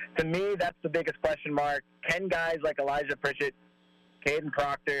 So to me, that's the biggest question mark. Can guys like Elijah Pritchett, Caden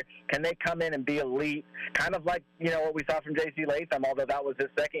Proctor, can they come in and be elite? Kind of like, what we saw from J.C. Latham, although that was his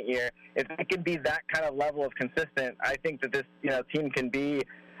second year. If it can be that kind of level of consistent, I think that this, team can be,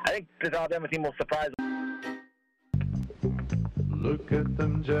 I think this Alabama team will surprise. Look at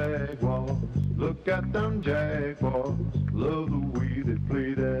them Jaguars, look at them Jaguars, love the way they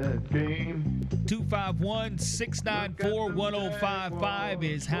play that game. 251-694-1055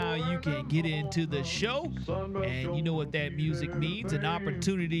 is how you can get into the show. And you know what that music means, an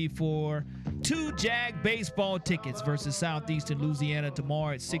opportunity for 2 Jag baseball tickets versus Southeastern Louisiana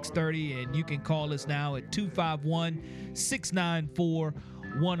tomorrow at 6:30. And you can call us now at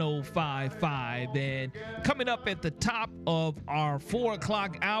 251-694-1055. And coming up at the top of our 4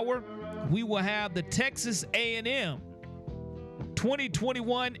 o'clock hour, we will have the Texas A&M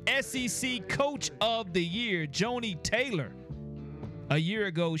 2021 SEC Coach of the Year, Joni Taylor. A year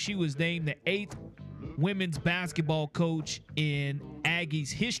ago, she was named the 8th women's basketball coach in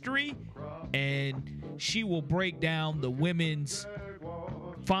Aggies history, and she will break down the women's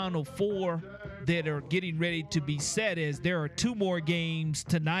Final Four that are getting ready to be set, as there are 2 more games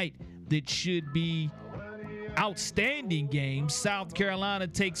tonight that should be outstanding games. South Carolina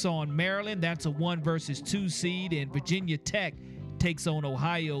takes on Maryland. That's a 1 versus 2 seed, and Virginia Tech takes on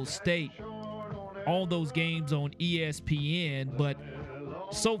Ohio State. All those games on ESPN, but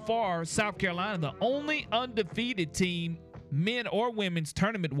so far, South Carolina, the only undefeated team, men or women's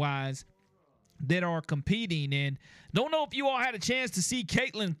tournament-wise, that are competing. And don't know if you all had a chance to see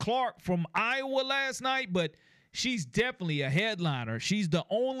Caitlin Clark from Iowa last night, but she's definitely a headliner. She's the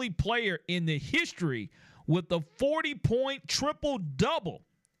only player in the history with a 40-point triple-double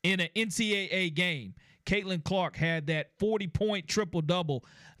in an NCAA game. Caitlin Clark had that 40-point triple-double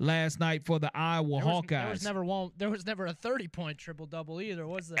last night for the Iowa Hawkeyes. There was never a 30-point triple-double either,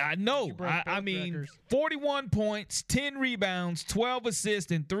 was there? I know. I mean, records. 41 points, 10 rebounds, 12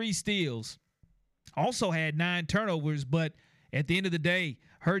 assists, and 3 steals. Also had 9 turnovers, but at the end of the day,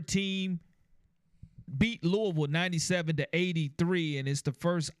 her team beat Louisville 97-83, and it's the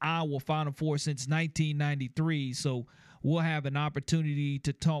first Iowa Final Four since 1993. So we'll have an opportunity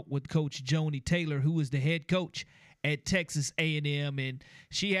to talk with Coach Joni Taylor, who is the head coach at Texas A&M, and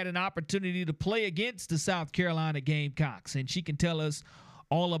she had an opportunity to play against the South Carolina Gamecocks, and she can tell us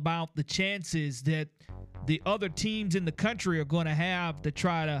all about the chances that the other teams in the country are going to have to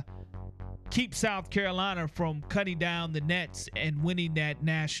try to keep South Carolina from cutting down the nets and winning that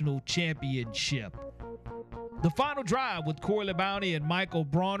national championship. The Final Drive with Corey LeBounty and Michael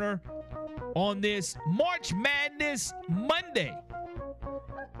Bronner on this March Madness Monday.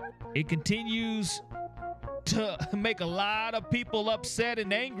 It continues to make a lot of people upset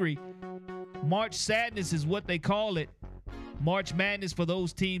and angry. March Sadness is what they call it. March Madness for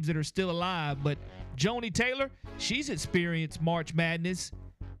those teams that are still alive. But Joni Taylor, she's experienced March Madness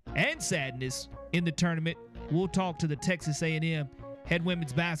and sadness in the tournament. We'll talk to the Texas A&M head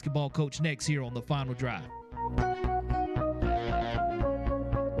women's basketball coach next here on The Final Drive.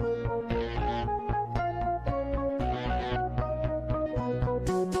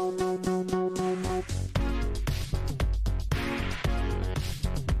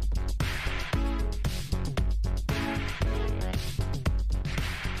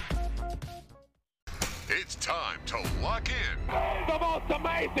 It's time to lock in. The most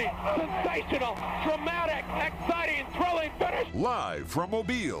amazing, sensational, dramatic, exciting, thrilling finish. Live from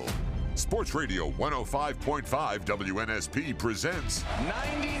Mobile, Sports Radio 105.5 WNSP presents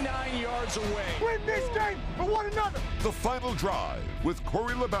 99 yards away. Win this game for one another. The Final Drive with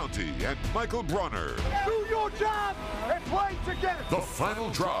Corey LeBounty and Michael Bronner. Do your job and play together. The Final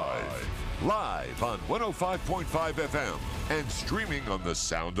Drive, live on 105.5 FM and streaming on the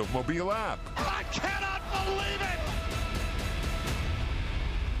Sound of Mobile app. I cannot believe it.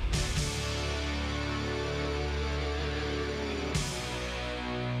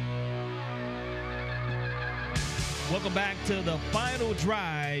 Welcome back to the Final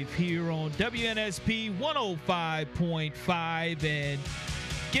Drive here on WNSP 105.5. And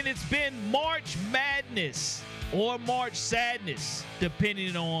again, it's been March Madness or March Sadness,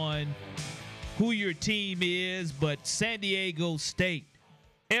 depending on who your team is. But San Diego State,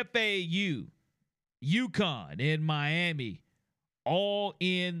 FAU, UConn, and Miami all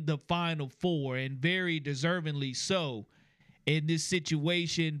in the Final Four, and very deservingly so in this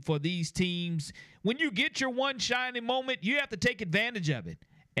situation for these teams. When you get your one shining moment, you have to take advantage of it.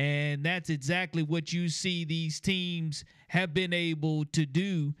 And that's exactly what you see these teams have been able to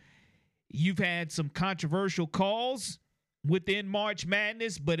do. You've had some controversial calls within March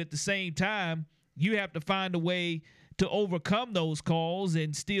Madness, but at the same time, you have to find a way to overcome those calls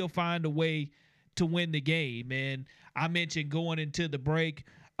and still find a way to win the game. And I mentioned going into the break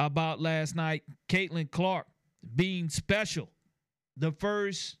about last night, Caitlin Clark being special, the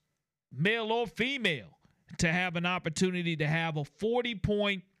first male or female to have an opportunity to have a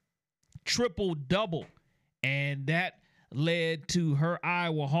 40-point triple-double. And that led to her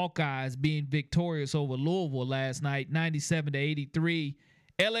Iowa Hawkeyes being victorious over Louisville last night, 97-83.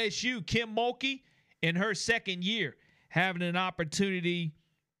 LSU, Kim Mulkey, in her second year, having an opportunity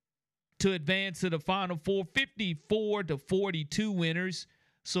to advance to the Final Four, 54-42 winners.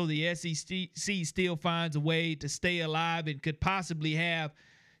 So the SEC still finds a way to stay alive and could possibly have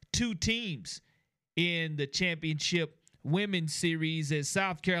 2 teams in the championship women's series, as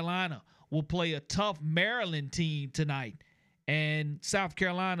South Carolina will play a tough Maryland team tonight. and South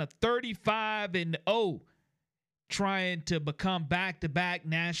Carolina 35-0, trying to become back-to-back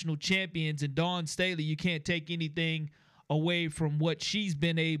national champions. And Dawn Staley, you can't take anything away from what she's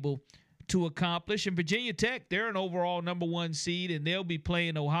been able to accomplish. And Virginia Tech, they're an overall number 1 seed, and they'll be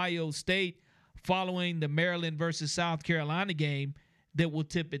playing Ohio State following the Maryland versus South Carolina game that will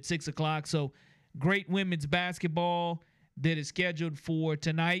tip at 6 o'clock. So great women's basketball that is scheduled for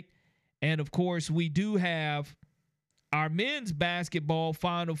tonight. And, of course, we do have our men's basketball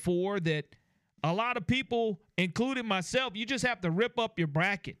Final Four that a lot of people, including myself, you just have to rip up your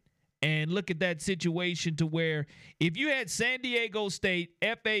bracket and look at that situation to where if you had San Diego State,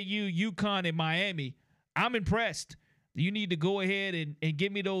 FAU, UConn, and Miami, I'm impressed. You need to go ahead and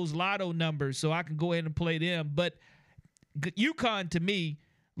give me those lotto numbers so I can go ahead and play them. But UConn, to me,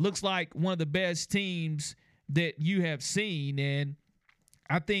 looks like one of the best teams that you have seen. And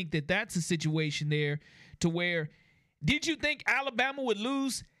I think that that's a situation there to where, did you think Alabama would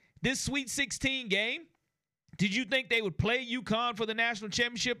lose this Sweet 16 game? Did you think they would play UConn for the national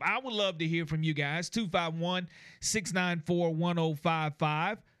championship? I would love to hear from you guys.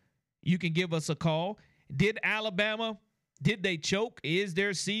 251-694-1055. You can give us a call. Did they choke? Is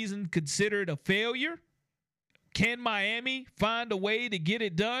their season considered a failure? Can Miami find a way to get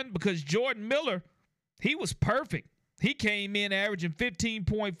it done? Because Jordan Miller, he was perfect. He came in averaging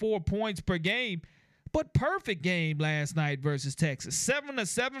 15.4 points per game, but perfect game last night versus Texas. 7 of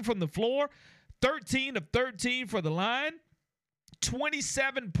 7 from the floor, 13 of 13 for the line,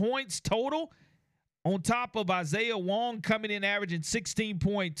 27 points total, on top of Isaiah Wong coming in averaging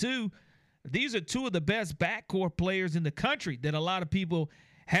 16.2. These are two of the best backcourt players in the country that a lot of people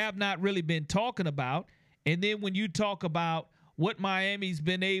have not really been talking about. And then when you talk about what Miami's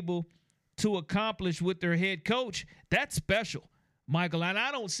been able to accomplish with their head coach, that's special, Michael. And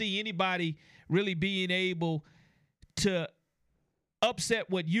I don't see anybody really being able to upset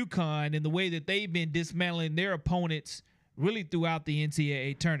what UConn in the way that they've been dismantling their opponents really throughout the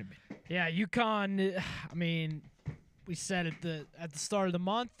NCAA tournament. Yeah, UConn, I mean, we said at the start of the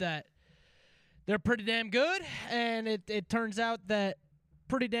month that they're pretty damn good, and it turns out that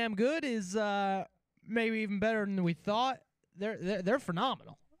pretty damn good is maybe even better than we thought. They're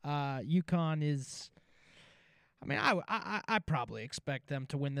phenomenal. UConn is, I mean, I probably expect them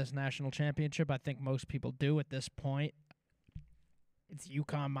to win this national championship. I think most people do at this point. It's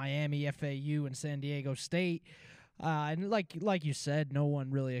UConn, Miami, FAU, and San Diego State. And like you said, no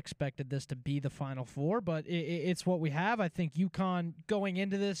one really expected this to be the Final Four, but it's what we have. I think UConn going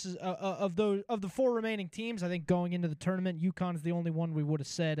into this is, of the four remaining teams, I think going into the tournament, UConn is the only one we would have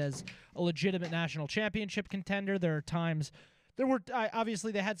said as a legitimate national championship contender. There are times.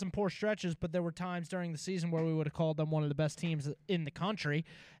 Obviously they had some poor stretches, but there were times during the season where we would have called them one of the best teams in the country,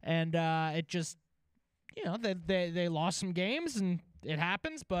 and it just, they lost some games, and it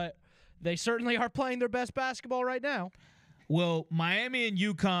happens, but they certainly are playing their best basketball right now. Well, Miami and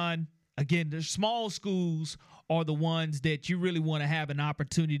UConn, again, the small schools are the ones that you really want to have an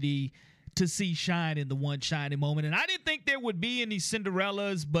opportunity to see shine in the one shining moment. And I didn't think there would be any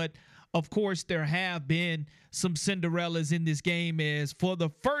Cinderellas, but of course there have been some Cinderellas in this game, as for the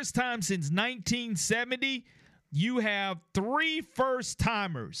first time since 1970, you have 3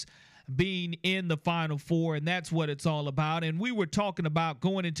 first-timers being in the Final Four, and that's what it's all about. And we were talking about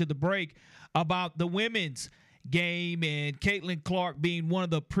going into the break about the women's game and Caitlin Clark being one of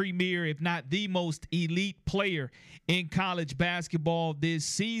the premier, if not the most elite player in college basketball this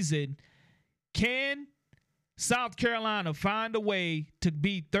season. Can South Carolina find a way to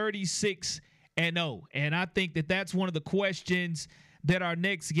be 36-0? And I think that that's one of the questions that our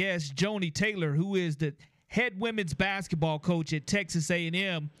next guest, Joni Taylor, who is the head women's basketball coach at Texas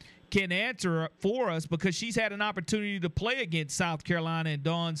A&M, can answer for us, because she's had an opportunity to play against South Carolina and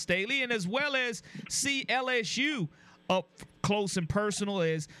Dawn Staley, and as well as see LSU up close and personal,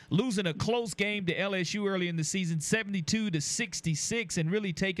 as losing a close game to LSU early in the season, 72-66, and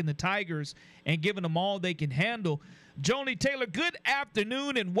really taking the Tigers and giving them all they can handle. Joni Taylor, good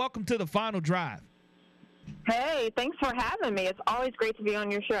afternoon and welcome to the Final Drive. Hey, thanks for having me. It's always great to be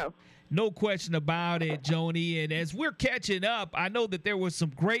on your show. No question about it, Joni. And as we're catching up, I know that there was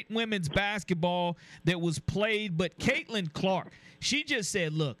some great women's basketball that was played, but Caitlin Clark, she just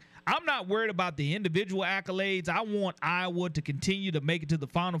said, look, I'm not worried about the individual accolades. I want Iowa to continue to make it to the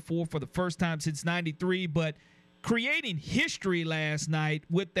Final Four for the first time since '93, but creating history last night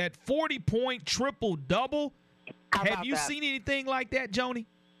with that 40-point triple-double. Have you seen anything like that, Joni?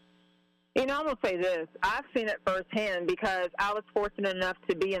 I'm going to say this. I've seen it firsthand because I was fortunate enough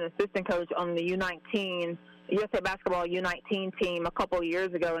to be an assistant coach on the U19 USA Basketball U19 team a couple of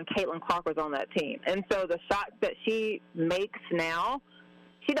years ago, and Caitlin Clark was on that team. And so the shots that she makes now,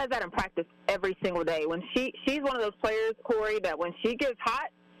 she does that in practice every single day. When she's one of those players, Corey, that when she gets hot,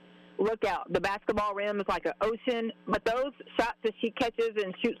 look out. The basketball rim is like an ocean, but those shots that she catches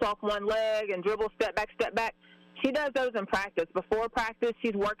and shoots off one leg and dribbles, step back, she does those in practice. Before practice,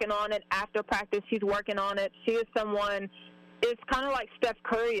 she's working on it. After practice, she's working on it. She is someone, it's kind of like Steph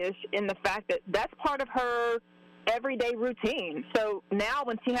Curry-ish in the fact that that's part of her everyday routine. So now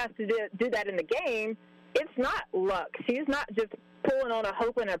when she has to do that in the game, it's not luck. She's not just pulling on a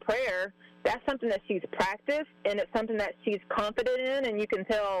hope and a prayer. That's something that she's practiced, and it's something that she's confident in, and you can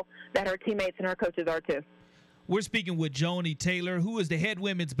tell that her teammates and her coaches are too. We're speaking with Joni Taylor, who is the head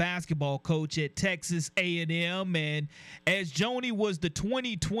women's basketball coach at Texas A&M. And as Joni was the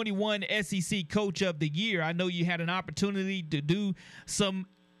 2021 SEC Coach of the Year, I know you had an opportunity to do some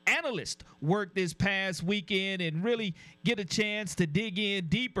analyst work this past weekend and really get a chance to dig in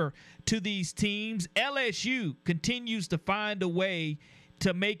deeper to these teams. LSU continues to find a way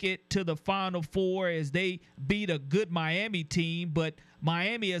to make it to the Final Four as they beat a good Miami team, but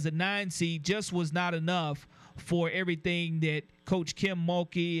Miami as a 9 seed just was not enough for everything that Coach Kim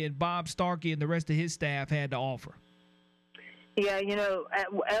Mulkey and Bob Starkey and the rest of his staff had to offer. Yeah, you know,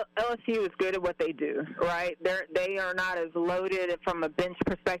 LSU is good at what they do, right? They are not as loaded from a bench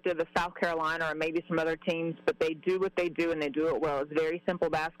perspective as South Carolina or maybe some other teams, but they do what they do, and they do it well. It's very simple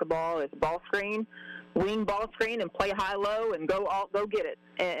basketball. It's ball screen, wing ball screen, and play high-low and go get it.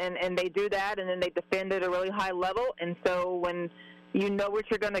 And they do that, and then they defend at a really high level. And so when you know what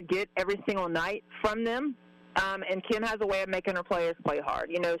you're going to get every single night from them, and Kim has a way of making her players play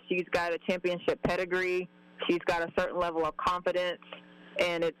hard. You know, she's got a championship pedigree. She's got a certain level of confidence,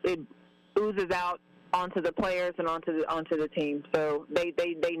 and it oozes out onto the players and onto the team. So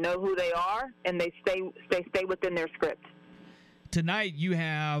they know who they are, and they stay within their script. Tonight you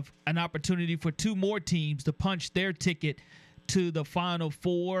have an opportunity for 2 more teams to punch their ticket to the Final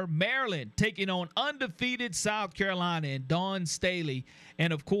Four. Maryland taking on undefeated South Carolina and Dawn Staley,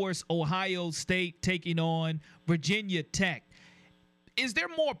 and of course Ohio State taking on Virginia Tech. Is there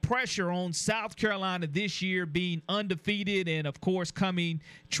more pressure on South Carolina this year being undefeated and, of course,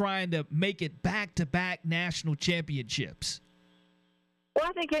 trying to make it back-to-back national championships? Well,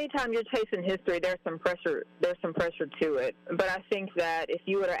 I think anytime you're chasing history, there's some pressure to it. But I think that if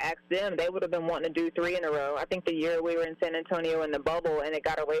you would have asked them, they would have been wanting to do 3 in a row. I think the year we were in San Antonio in the bubble and it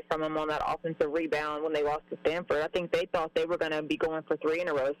got away from them on that offensive rebound when they lost to Stanford, I think they thought they were going to be going for 3 in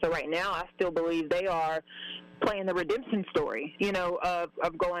a row. So right now I still believe they are playing the redemption story, you know,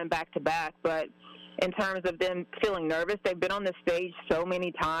 of going back-to-back. But in terms of them feeling nervous, they've been on this stage so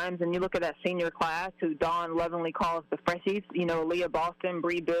many times. And you look at that senior class, who Dawn lovingly calls the freshies, you know, Leah Boston,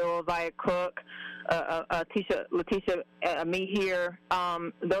 Bree Bill, Zia Cook, Letitia Mihir.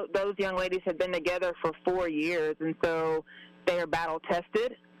 Those young ladies have been together for 4 years, and so they are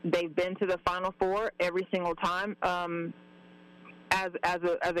battle-tested. They've been to the Final Four every single time. As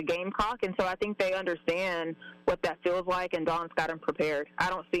a Gamecock, and so I think they understand what that feels like, and Dawn's got them prepared. I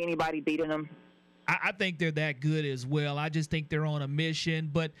don't see anybody beating them. I think they're that good as well. I just think they're on a mission.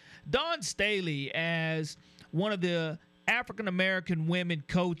 But Dawn Staley, as one of the African-American women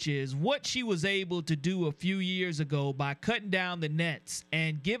coaches, what she was able to do a few years ago by cutting down the nets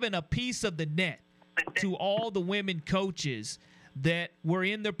and giving a piece of the net to all the women coaches that were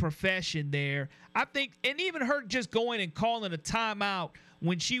in the profession there, I think, and even her just going and calling a timeout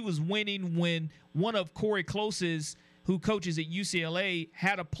when she was winning, when one of Corey Close's, who coaches at UCLA,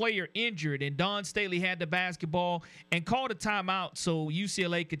 had a player injured, and Dawn Staley had the basketball and called a timeout so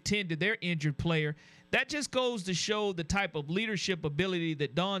UCLA could tend to their injured player. That just goes to show the type of leadership ability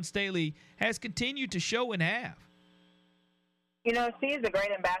that Dawn Staley has continued to show and have. You know, she is a great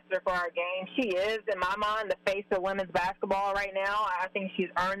ambassador for our game. She is, in my mind, the face of women's basketball right now. I think she's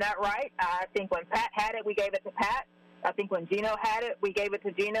earned that right. I think when Pat had it, we gave it to Pat. I think when Gino had it, we gave it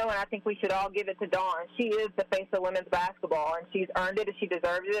to Gino, and I think we should all give it to Dawn. She is the face of women's basketball, and she's earned it, and she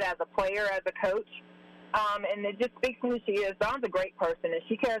deserves it as a player, as a coach. And it just speaks to who she is. Dawn's a great person, and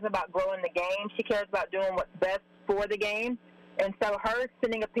she cares about growing the game. She cares about doing what's best for the game. And so her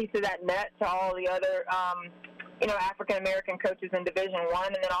sending a piece of that net to all the other African-American coaches in Division I,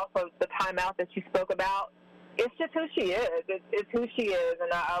 and then also the timeout that you spoke about, it's just who she is. It's who she is,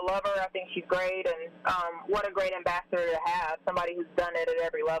 and I love her. I think she's great, and what a great ambassador to have, somebody who's done it at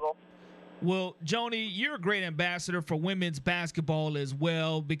every level. Well, Joni, you're a great ambassador for women's basketball as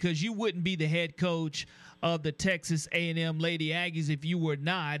well, because you wouldn't be the head coach of the Texas A&M Lady Aggies if you were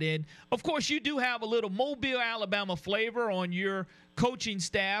not. And, of course, you do have a little Mobile, Alabama flavor on your coaching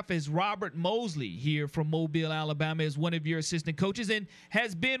staff, as Robert Mosley here from Mobile, Alabama is one of your assistant coaches and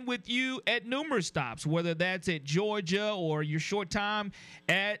has been with you at numerous stops, whether that's at Georgia or your short time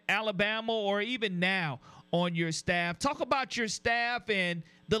at Alabama or even now on your staff. Talk about your staff and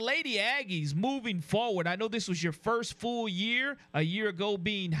the Lady Aggies moving forward. I know this was your first full year, a year ago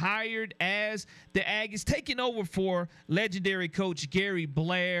being hired as the Aggies, taking over for legendary coach Gary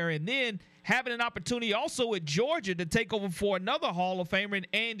Blair, and then having an opportunity also at Georgia to take over for another Hall of Famer in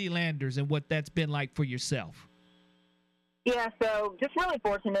Andy Landers, and what that's been like for yourself. Yeah, so just really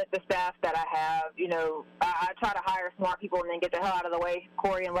fortunate, the staff that I have. You know, I try to hire smart people and then get the hell out of the way,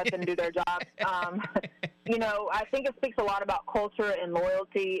 Corey, and let them do their job. You know, I think it speaks a lot about culture and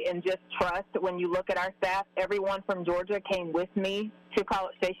loyalty and just trust. When you look at our staff, everyone from Georgia came with me to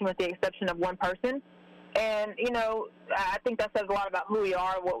College Station with the exception of one person. And, you know, I think that says a lot about who we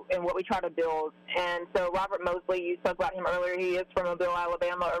are and what we try to build. And so Robert Mosley, you spoke about him earlier. He is from Mobile,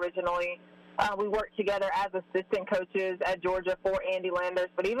 Alabama originally. We worked together as assistant coaches at Georgia for Andy Landers.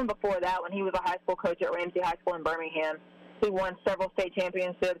 But even before that, when he was a high school coach at Ramsey High School in Birmingham, he won several state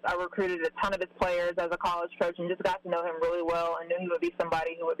championships. I recruited a ton of his players as a college coach and just got to know him really well and knew he would be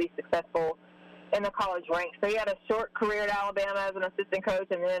somebody who would be successful in the college ranks. So he had a short career at Alabama as an assistant coach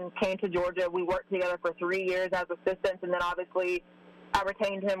and then came to Georgia. We worked together for 3 years as assistants, and then obviously I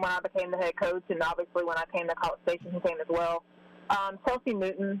retained him when I became the head coach, and obviously when I came to College Station, he came as well. Chelsea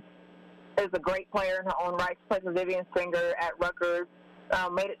Newton is a great player in her own right. She plays with Vivian Stringer at Rutgers,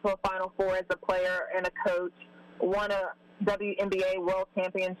 made it to a Final Four as a player and a coach, won a WNBA World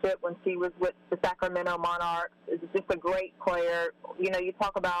Championship when she was with the Sacramento Monarchs. Is just a great player. You know, you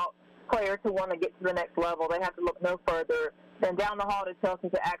talk about players who want to get to the next level. They have to look no further than down the hall to Chelsea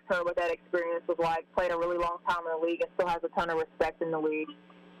to ask her what that experience was like. Played a really long time in the league and still has a ton of respect in the league.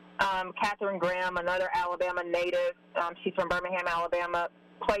 Catherine Graham, another Alabama native. She's from Birmingham, Alabama.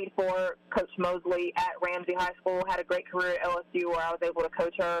 Played for Coach Mosley at Ramsey High School. Had a great career at LSU where I was able to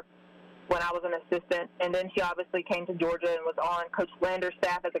coach her when I was an assistant. And then she obviously came to Georgia and was on Coach Landers'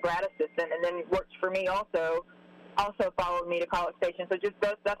 staff as a grad assistant, and then worked for me also followed me to College Station. So just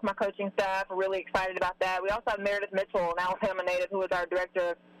that's my coaching staff. We're really excited about that. We also have Meredith Mitchell, an Alabama native, who is our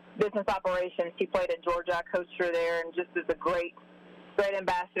director of business operations. She played at Georgia. I coached her there, and just is a great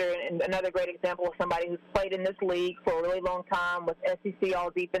ambassador and another great example of somebody who's played in this league for a really long time, with SEC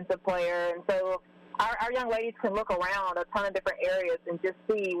all-defensive player. And so our young ladies can look around a ton of different areas and just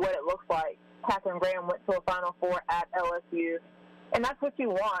see what it looks like. Catherine Graham went to a Final Four at LSU. And that's what you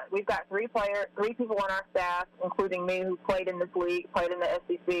want. We've got three people on our staff, including me, who played in this league, played in the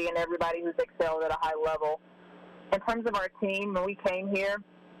SEC, and everybody who's excelled at a high level. In terms of our team, when we came here,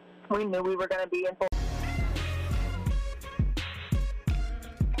 we knew we were going to be in full.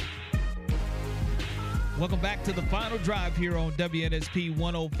 Welcome back to the Final Drive here on WNSP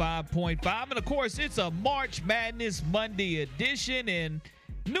 105.5. And, of course, it's a March Madness Monday edition, and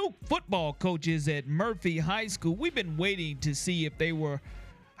new football coaches at Murphy High School. We've been waiting to see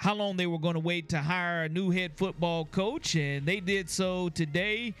how long they were going to wait to hire a new head football coach, and they did so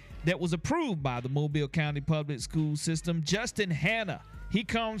today. That was approved by the Mobile County Public School System. Justin Hanna, he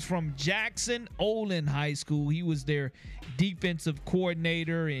comes from Jackson Olin High School. He was their defensive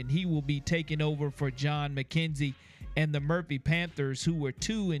coordinator, and he will be taking over for John McKenzie and the Murphy Panthers, who were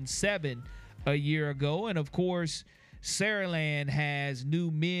 2-7 a year ago. And, of course, Saraland has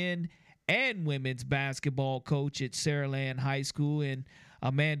new men and women's basketball coach at Saraland High School, and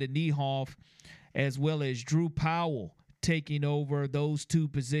Amanda Niehoff, as well as Drew Powell, taking over those two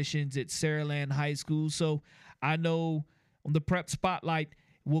positions at Saraland High School. So I know on the Prep Spotlight,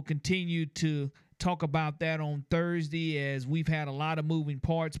 we'll continue to talk about that on Thursday, as we've had a lot of moving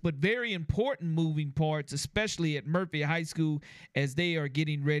parts, but very important moving parts, especially at Murphy High School, as they are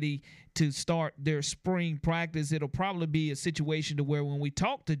getting ready to start their spring practice. It'll probably be a situation to where when we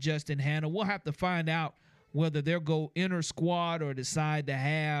talk to Justin Hanna, we'll have to find out whether they'll go inter squad or decide to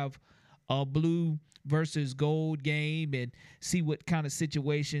have a blue versus gold game and see what kind of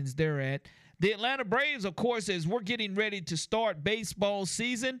situations they're at. The Atlanta Braves, of course, as we're getting ready to start baseball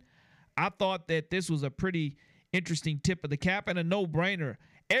season, I thought that this was a pretty interesting tip of the cap and a no-brainer.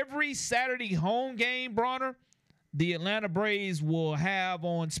 Every Saturday home game, Bronner, the Atlanta Braves will have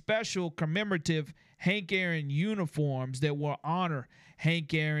on special commemorative Hank Aaron uniforms that will honor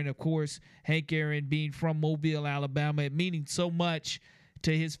Hank Aaron. Of course, Hank Aaron being from Mobile, Alabama, meaning so much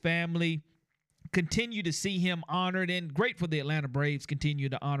to his family, continue to see him honored, and great for the Atlanta Braves continue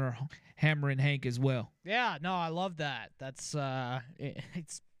to honor Hammer and Hank as well. Yeah, no, I love that. That's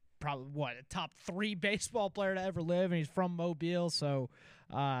it's probably a top 3 baseball player to ever live, and he's from Mobile, so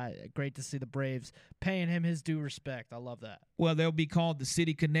great to see the Braves paying him his due respect. I love that. Well, they'll be called the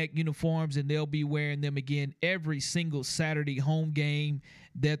City Connect uniforms, and they'll be wearing them again every single Saturday home game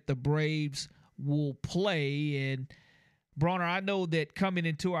that the Braves will play. And Bronner, I know that coming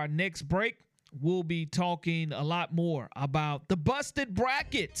into our next break, we'll be talking a lot more about the busted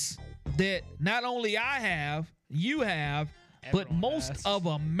brackets that not only I have, you have, but most of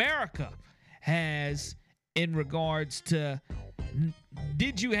America has in regards to,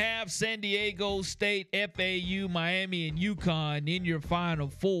 did you have San Diego State, FAU, Miami, and UConn in your Final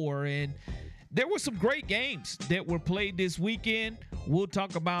Four? And there were some great games that were played this weekend. We'll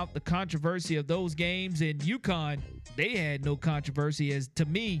talk about the controversy of those games. And UConn, they had no controversy, as to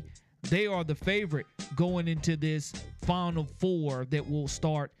me, they are the favorite going into this Final Four that will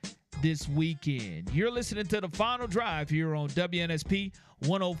start this weekend. You're listening to The Final Drive here on WNSP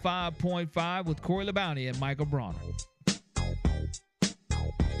 105.5 with Corey LeBounty and Michael Bronner.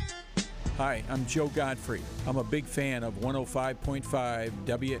 Hi, I'm Joe Godfrey. I'm a big fan of 105.5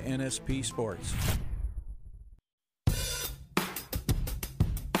 WNSP Sports.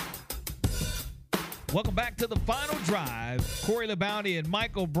 Welcome back to The Final Drive. Corey LeBounty and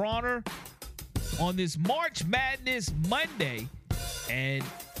Michael Bronner on this March Madness Monday. And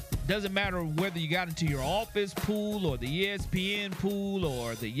doesn't matter whether you got into your office pool or the ESPN pool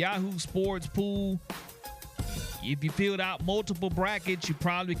or the Yahoo Sports pool. If you filled out multiple brackets, you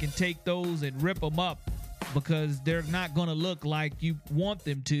probably can take those and rip them up because they're not going to look like you want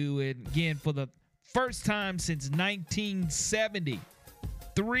them to. And again, for the first time since 1970,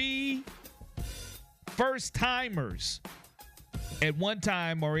 3 first-timers at one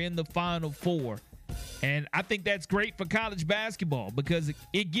time are in the Final Four. And I think that's great for college basketball because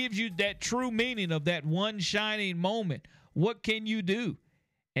it gives you that true meaning of that one shining moment. What can you do?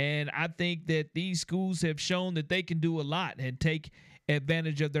 And I think that these schools have shown that they can do a lot and take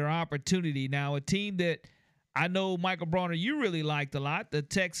advantage of their opportunity. Now, a team that I know, Michael Bronner, you really liked a lot, the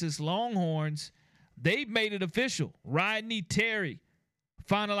Texas Longhorns, they've made it official. Rodney Terry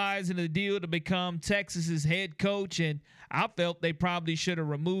finalizing the deal to become Texas's head coach, and I felt they probably should have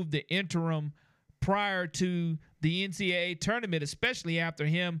removed the interim prior to the NCAA tournament, especially after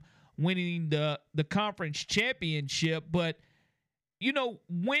him winning the conference championship. But, you know,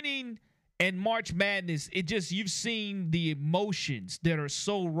 winning and March Madness, you've seen the emotions that are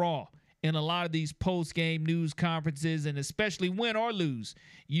so raw in a lot of these post-game news conferences, and especially win or lose.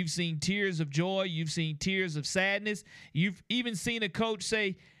 You've seen tears of joy. You've seen tears of sadness. You've even seen a coach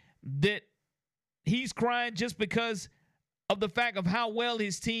say that he's crying just because of the fact of how well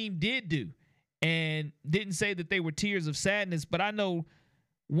his team did do, and didn't say that they were tears of sadness. But I know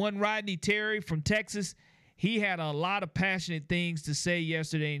one Rodney Terry from Texas, he had a lot of passionate things to say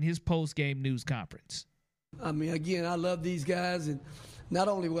yesterday in his post-game news conference. I mean, again, I love these guys, and not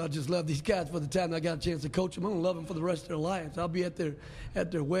only will I just love these guys for the time I got a chance to coach them, I'm gonna love them for the rest of their lives. I'll be at their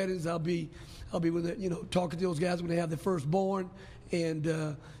weddings. I'll be when they, talking to those guys when they have their firstborn, and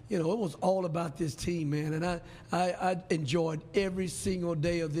it was all about this team, man. And I enjoyed every single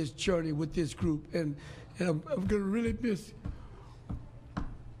day of this journey with this group, and I'm gonna really miss.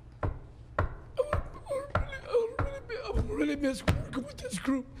 I'm really miss working with this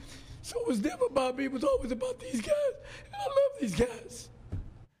group. So it was never about me. It was always about these guys. And I love these guys.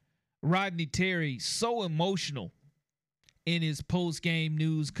 Rodney Terry, so emotional in his post-game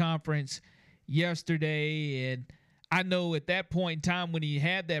news conference yesterday. And I know at that point in time when he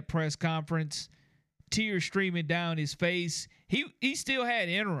had that press conference, tears streaming down his face, he still had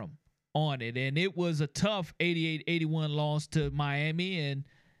interim on it. And it was a tough 88-81 loss to Miami. And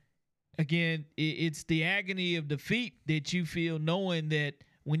again, it's the agony of defeat that you feel, knowing that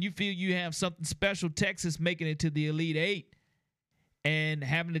when you feel you have something special, Texas making it to the Elite Eight and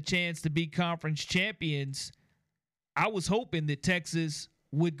having a chance to be conference champions, I was hoping that Texas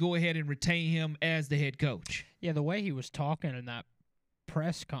would go ahead and retain him as the head coach. Yeah, the way he was talking in that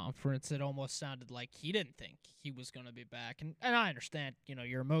press conference, it almost sounded like he didn't think he was going to be back. And I understand,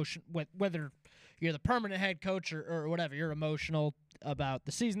 your emotion, whether you're the permanent head coach or whatever, you're emotional about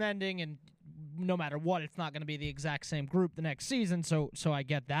the season ending, and no matter what, it's not going to be the exact same group the next season. So I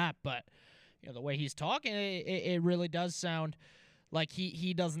get that, but the way he's talking, it really does sound like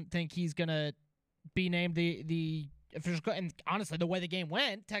he doesn't think he's going to be named the official coach. And honestly, the way the game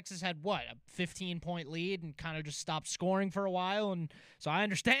went, Texas had a 15-point lead and kind of just stopped scoring for a while. And so I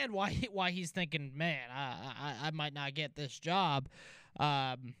understand why he's thinking, man, I might not get this job.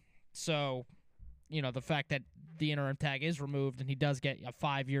 So the fact that the interim tag is removed and he does get a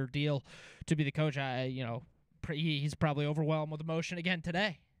 5-year deal to be the coach, he's probably overwhelmed with emotion again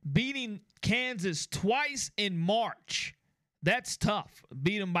today. Beating Kansas twice in March. That's tough.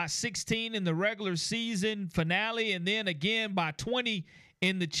 Beat them by 16 in the regular season finale and then again by 20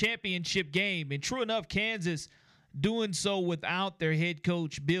 in the championship game. And true enough, Kansas doing so without their head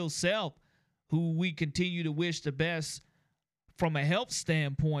coach, Bill Self, who we continue to wish the best from a health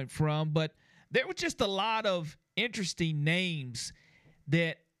standpoint from. But there were just a lot of interesting names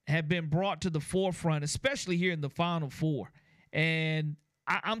that have been brought to the forefront, especially here in the Final Four. And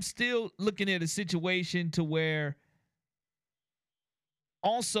I'm still looking at a situation to where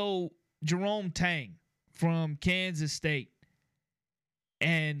also Jerome Tang from Kansas State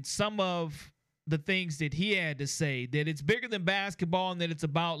and some of the things that he had to say, that it's bigger than basketball and that it's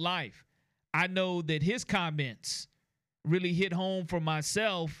about life. I know that his comments really hit home for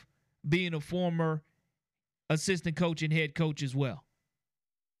myself, being a former assistant coach and head coach as well.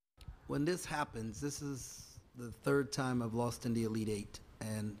 When this happens, this is the third time I've lost in the Elite Eight,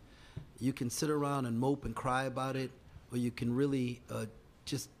 and you can sit around and mope and cry about it, or you can really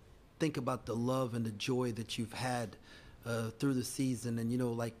just think about the love and the joy that you've had through the season.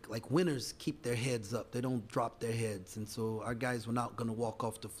 And like winners keep their heads up, they don't drop their heads, and so our guys were not going to walk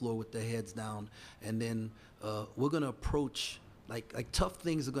off the floor with their heads down. And then we're going to approach like tough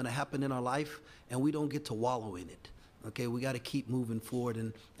things are going to happen in our life, and we don't get to wallow in it. Okay, we got to keep moving forward,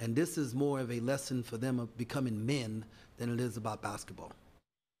 and this is more of a lesson for them of becoming men than it is about basketball.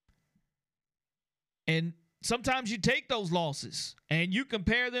 And sometimes you take those losses and you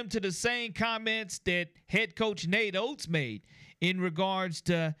compare them to the same comments that head coach Nate Oates made in regards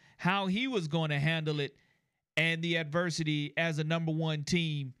to how he was going to handle it and the adversity as a number one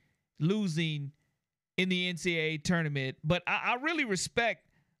team losing in the NCAA tournament. But I really respect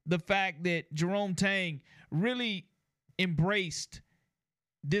the fact that Jerome Tang really embraced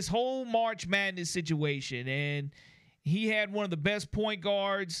this whole March Madness situation. And he had one of the best point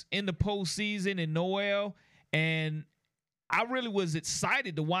guards in the postseason in Noel. And I really was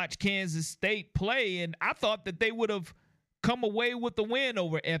excited to watch Kansas State play, and I thought that they would have come away with the win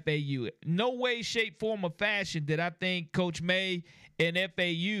over FAU. No way, shape, form, or fashion did I think Coach May and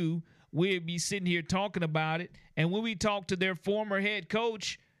FAU would be sitting here talking about it. And when we talked to their former head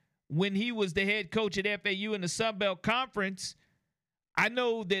coach, when he was the head coach at FAU in the Sun Belt Conference, I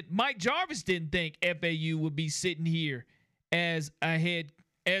know that Mike Jarvis didn't think FAU would be sitting here as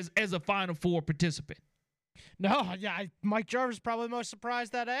a Final Four participant. No, yeah, Mike Jarvis is probably the most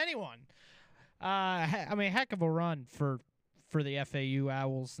surprised out of anyone. Heck of a run for the FAU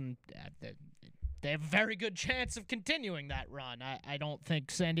Owls, and they have a very good chance of continuing that run. I don't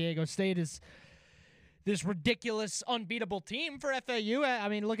think San Diego State is this ridiculous, unbeatable team for FAU. I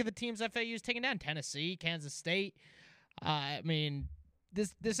mean, look at the teams FAU's taken down: Tennessee, Kansas State.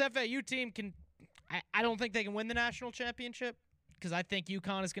 This FAU team can. I don't think they can win the national championship because I think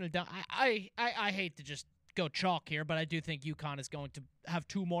UConn is going to. I hate to just go chalk here, but I do think UConn is going to have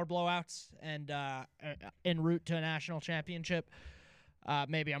 2 more blowouts and en route to a national championship.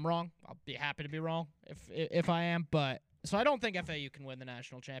 Maybe I'm wrong. I'll be happy to be wrong if I am. But so I don't think FAU can win the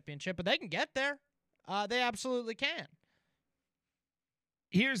national championship, but they can get there. They absolutely can.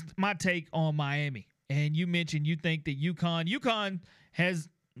 Here's my take on Miami. And you mentioned you think that UConn has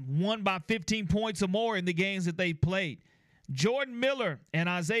won by 15 points or more in the games that they played. Jordan Miller and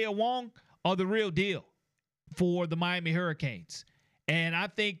Isaiah Wong are the real deal for the Miami Hurricanes. And I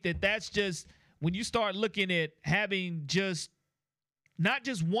think that that's just when you start looking at having just not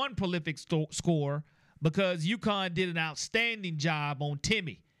just one prolific scorer, because UConn did an outstanding job on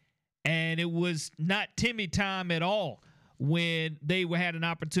Timmy. And it was not Timmy time at all when they had an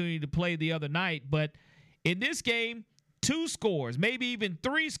opportunity to play the other night. But in this game, 2 scores, maybe even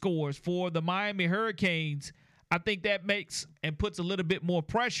 3 scores for the Miami Hurricanes. I think that makes and puts a little bit more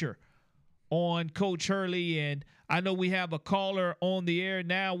pressure on Coach Hurley. And I know we have a caller on the air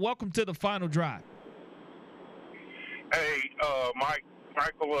now. Welcome to the Final Drive. Hey,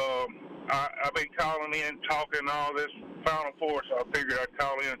 Michael, I've been calling in, talking all this Final Four, so I figured I'd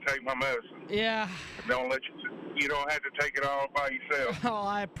call in and take my medicine. Yeah. Don't let you don't have to take it all by yourself. Oh,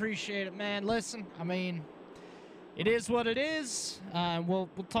 I appreciate it, man. Listen, I mean, it is what it is. We'll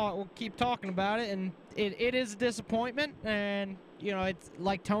keep talking about it, and it is a disappointment. And it's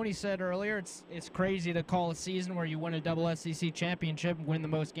like Tony said earlier. It's crazy to call a season where you win a double SEC championship and win the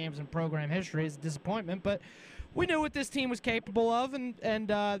most games in program history is a disappointment. But we knew what this team was capable of, and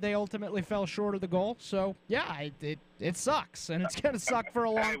they ultimately fell short of the goal. So yeah, it sucks, and it's gonna suck for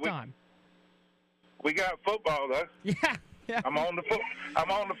a long time. We got football though. Yeah, Yeah. I'm on the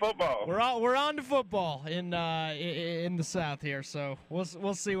football. We're on to football in the South here, so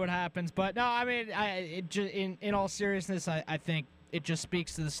we'll see what happens. But no, I mean, in all seriousness, I think it just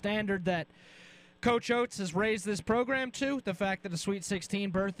speaks to the standard that Coach Oates has raised this program to. The fact that a Sweet 16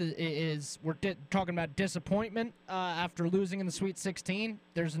 berth is we're talking about disappointment after losing in the Sweet 16.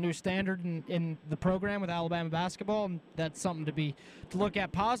 There's a new standard in the program with Alabama basketball, and that's something to look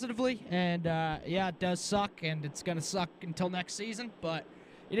at positively. And yeah, it does suck, and it's gonna suck until next season. But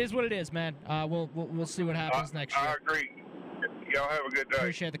it is what it is, man. We'll see what happens next year. I agree. Y'all have a good day.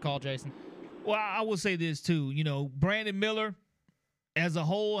 Appreciate the call, Jason. Well, I will say this too. You know, Brandon Miller, as a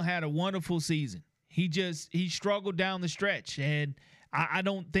whole, had a wonderful season. He struggled down the stretch, and I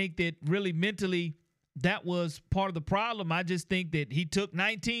don't think that really mentally that was part of the problem. I just think that he took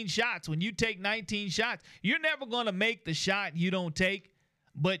 19 shots. When you take 19 shots, you're never going to make the shot you don't take,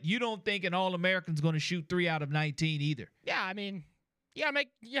 but you don't think an All-American's going to shoot 3 out of 19 either. Yeah, I mean,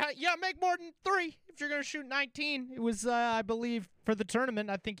 make more than 3 if you're going to shoot 19. It was, I believe, for the tournament,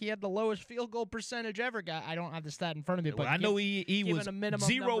 I think he had the lowest field goal percentage ever. I don't have the stat in front of me, but I know he was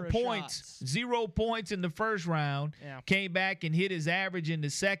 0 points. 0 points in the first round. Yeah. Came back and hit his average in the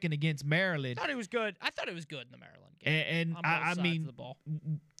second against Maryland. I thought he was good in the Maryland game. And I mean, the ball.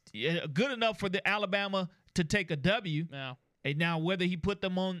 Good enough for the Alabama to take a W. Yeah. And now, whether he put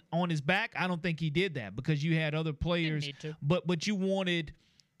them on his back, I don't think he did that because you had other players. Didn't need to. But you wanted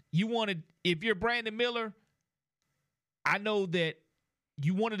if you're Brandon Miller, I know that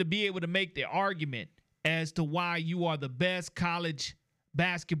you wanted to be able to make the argument as to why you are the best college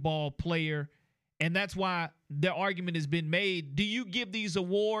basketball player, and that's why the argument has been made. Do you give these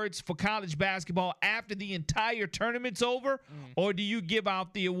awards for college basketball after the entire tournament's over, or do you give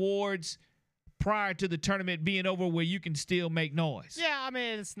out the awards prior to the tournament being over where you can still make noise? Yeah, I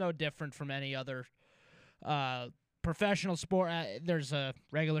mean, it's no different from any other professional sport. There's a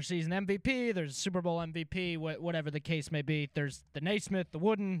regular season MVP, there's a Super Bowl MVP, whatever the case may be. There's the Naismith, the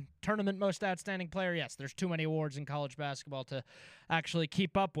Wooden, tournament most outstanding player. Yes, there's too many awards in college basketball to actually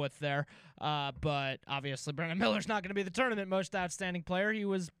keep up with there. But obviously, Brandon Miller's not going to be the tournament most outstanding player. He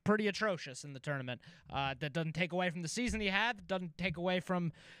was pretty atrocious in the tournament. That doesn't take away from the season he had, doesn't take away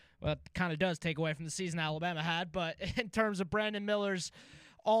from well, it kind of does take away from the season Alabama had, but in terms of Brandon Miller's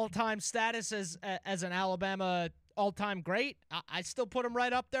all-time status as an Alabama all-time great, I still put him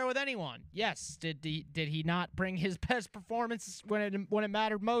right up there with anyone. Yes, did he not bring his best performance when it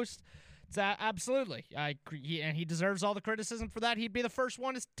mattered most? Absolutely. He deserves all the criticism for that. He'd be the first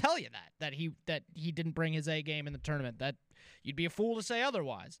one to tell you that he didn't bring his A game in the tournament. That you'd be a fool to say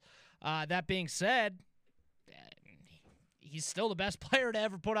otherwise. That being said, he's still the best player to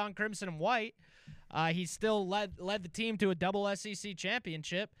ever put on crimson and white. He still led the team to a double SEC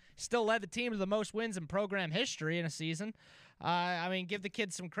championship. Still led the team to the most wins in program history in a season. I mean, give the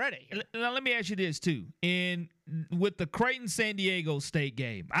kid some credit here. Now, let me ask you this, too. With the Creighton-San Diego State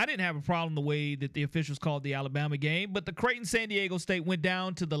game, I didn't have a problem the way that the officials called the Alabama game, but the Creighton-San Diego State went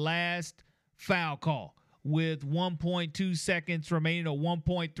down to the last foul call with 1.2 seconds remaining or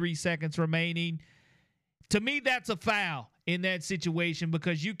 1.3 seconds remaining. To me, that's a foul in that situation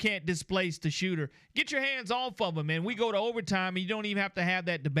because you can't displace the shooter. Get your hands off of him, and we go to overtime, and you don't even have to have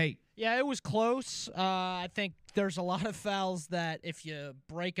that debate. Yeah, it was close. I think there's a lot of fouls that if you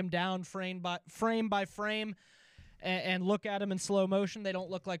break them down frame by frame and look at them in slow motion, they don't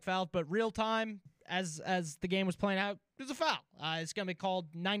look like fouls. But real time, as the game was playing out, it was a foul. It's going to be called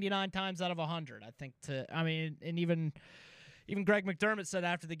 99 times out of 100, I think. And even Greg McDermott said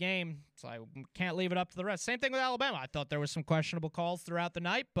after the game, so I can't leave it up to the rest. Same thing with Alabama. I thought there was some questionable calls throughout the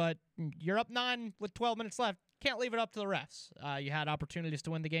night, but you're up 9 with 12 minutes left. Can't leave it up to the refs. You had opportunities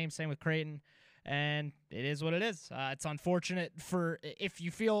to win the game. Same with Creighton, and it is what it is. It's unfortunate for if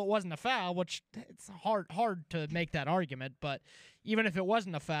you feel it wasn't a foul, which it's hard to make that argument. But even if it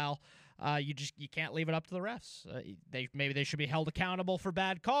wasn't a foul, you can't leave it up to the refs. Maybe they should be held accountable for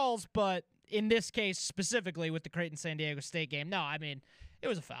bad calls, but in this case specifically with the Creighton-San Diego State game, no, I mean, it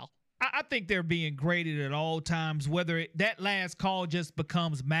was a foul. I think they're being graded at all times, whether that last call just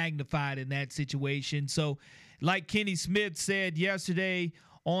becomes magnified in that situation. So like Kenny Smith said yesterday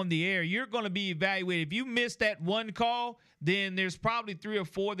on the air, you're going to be evaluated. If you missed that one call, then there's probably 3 or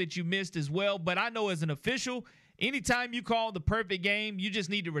 4 that you missed as well. But I know as an official, anytime you call the perfect game, you just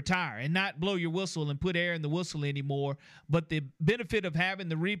need to retire and not blow your whistle and put air in the whistle anymore. But the benefit of having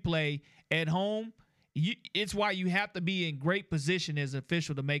the replay at home, it's why you have to be in great position as an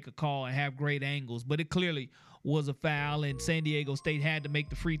official to make a call and have great angles. But it clearly was a foul, and San Diego State had to make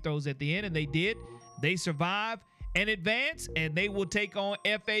the free throws at the end, and they did. They survived and advanced, and they will take on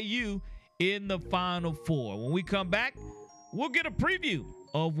FAU in the Final Four. When we come back, we'll get a preview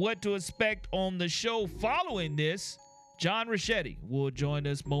of what to expect on the show following this. John Ricchetti will join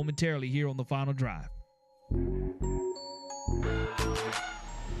us momentarily here on the Final Drive.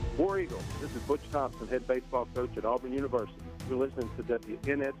 War Eagle, this is Butch Thompson, head baseball coach at Auburn University. You're listening to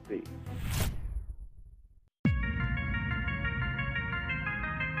WNSP.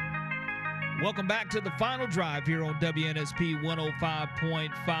 Welcome back to the Final Drive here on WNSP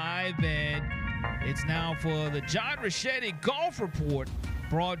 105.5, and it's now for the John Ricchetti Golf Report,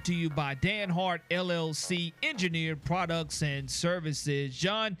 brought to you by Dan Hart LLC, Engineered Products and Services.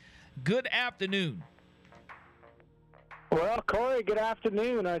 John, good afternoon. Well, Corey, good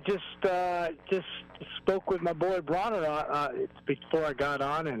afternoon. I just spoke with my boy Bronner it's before I got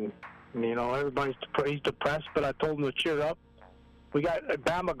on, and he's depressed, but I told him to cheer up. We got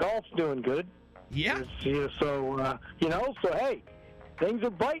Bama Golf's doing good. Yeah. So hey, things are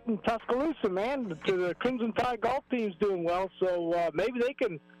bright in Tuscaloosa, man. The Crimson Tide golf team's doing well, so maybe they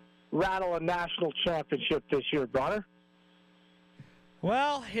can rattle a national championship this year, Bronner.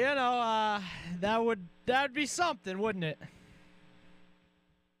 Well, that would be something, wouldn't it?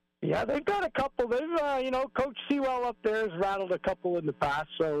 Yeah, they've got a couple. They've, Coach Sewell up there has rattled a couple in the past,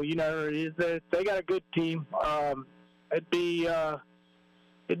 so they got a good team. It'd be a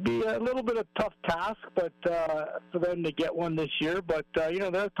little bit of a tough task, but for them to get one this year. But they're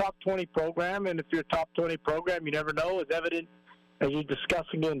a top 20 program, and if you're a top 20 program, you never know. It's evident as you're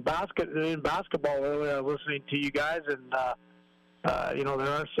discussing in basketball earlier. I was listening to you guys, and there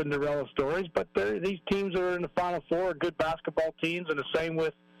are Cinderella stories, but these teams are in the Final Four, are good basketball teams, and the same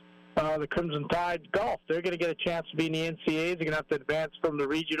with the Crimson Tide golf. They're going to get a chance to be in the NCAAs. They're going to have to advance from the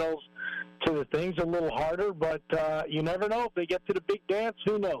regionals to the things a little harder, but you never know. If they get to the big dance,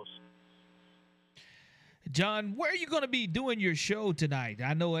 who knows? John, where are you going to be doing your show tonight?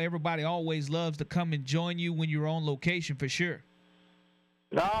 I know everybody always loves to come and join you when you're on location for sure.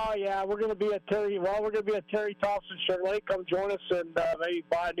 Oh, yeah, we're going to be at Terry Thompson Chevrolet. Come join us and maybe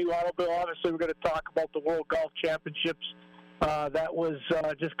buy a new automobile. Obviously, we're going to talk about the World Golf Championships. That was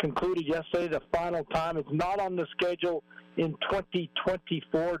just concluded yesterday, the final time. It's not on the schedule in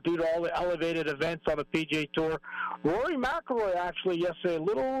 2024 due to all the elevated events on the PGA Tour. Rory McIlroy actually yesterday a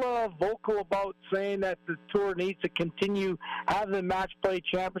little vocal about saying that the tour needs to continue having the match play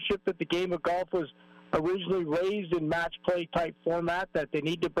championship, that the game of golf was originally raised in match play type format, that they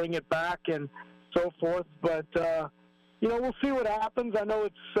need to bring it back and so forth. But, we'll see what happens. I know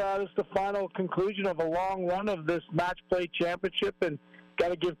it's the final conclusion of a long run of this match play championship, and got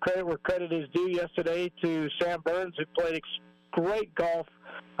to give credit where credit is due yesterday to Sam Burns, who played great golf,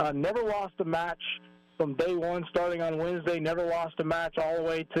 never lost a match from day one, starting on Wednesday, never lost a match all the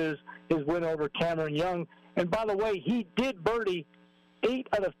way to his win over Cameron Young. And by the way, he did birdie 8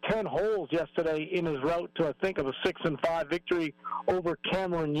 out of 10 holes yesterday in his route to, I think, of a 6-5 victory over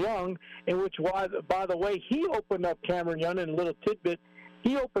Cameron Young, in which, by the way, he opened up Cameron Young in a little tidbit.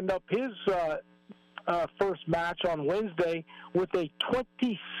 He opened up his first match on Wednesday with a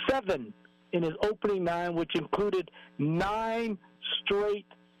 27 in his opening 9, which included 9 straight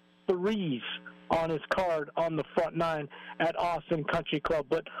threes on his card on the front 9 at Austin Country Club.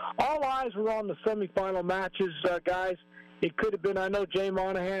 But all eyes were on the semifinal matches, guys. It could have been, I know Jay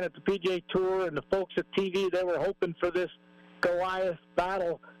Monahan at the PGA Tour and the folks at TV, they were hoping for this Goliath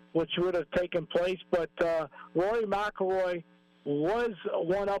battle, which would have taken place. But Rory McIlroy was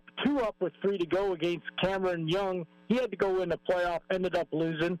 2 up with 3 to go against Cameron Young. He had to go in the playoff, ended up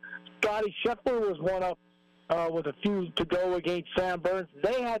losing. Scotty Scheffler was 1 up with a few to go against Sam Burns.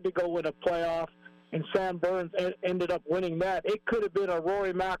 They had to go in a playoff, and Sam Burns ended up winning that. It could have been a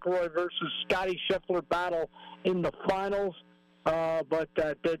Rory McIlroy versus Scotty Scheffler battle in the finals, but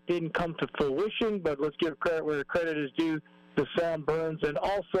that didn't come to fruition. But let's give credit where credit is due to Sam Burns, and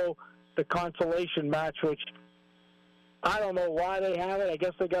also the consolation match, which I don't know why they have it. I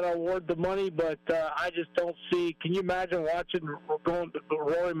guess they got to award the money, but I just don't see. Can you imagine watching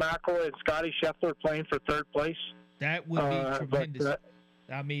Rory McIlroy and Scotty Scheffler playing for third place? That would be tremendous.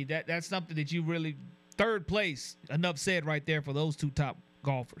 I mean, that's something that you really third place. Enough said right there for those 2 top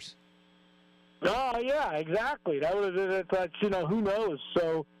golfers. Oh yeah, exactly. That would have been, who knows.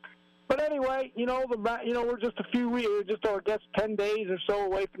 So, but anyway, we're just a few weeks, I guess 10 days or so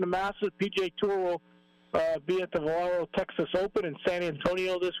away from the Masters. PGA Tour will be at the Valero Texas Open in San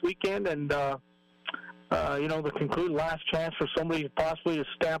Antonio this weekend, and the concluded last chance for somebody possibly to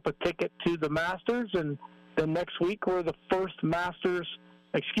stamp a ticket to the Masters. And then next week, we're the first Masters.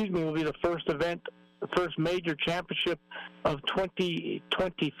 Will be the first event, the first major championship of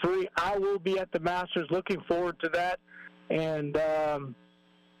 2023. I will be at the Masters. Looking forward to that. And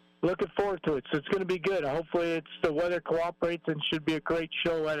looking forward to it. So it's going to be good. Hopefully the weather cooperates and should be a great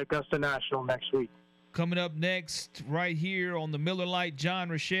show at Augusta National next week. Coming up next, right here on the Miller Lite John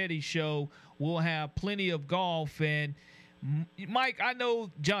Rachetti Show, we'll have plenty of golf. And Mike, I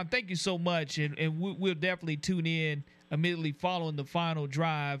know, John, thank you so much. And we'll definitely tune in immediately following the final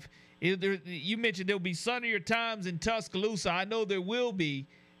drive. You mentioned there'll be sunnier times in Tuscaloosa. I know there will be.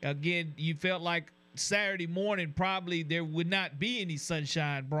 Again, you felt like Saturday morning probably there would not be any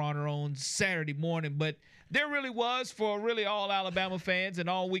sunshine, Bronner, on Saturday morning, but there really was for really all Alabama fans, and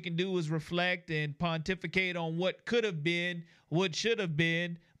all we can do is reflect and pontificate on what could have been, what should have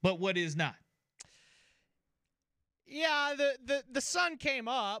been, but what is not. Yeah, the sun came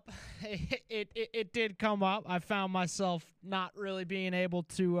up. It did come up. I found myself not really being able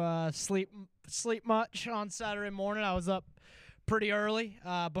to sleep much on Saturday morning. I was up pretty early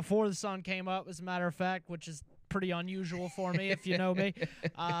before the sun came up, as a matter of fact, which is pretty unusual for me if you know me.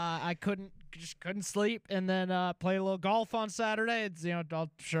 I couldn't sleep, and then play a little golf on Saturday. It's,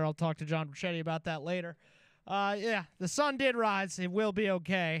 I'll talk to John Rachetti about that later. Yeah, the sun did rise. It will be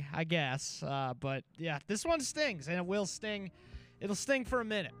okay, I guess. But yeah, this one stings, and it will sting. It'll sting for a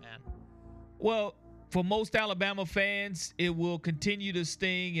minute, man. Well, for most Alabama fans, it will continue to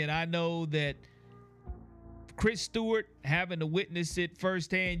sting, and I know that Chris Stewart, having to witness it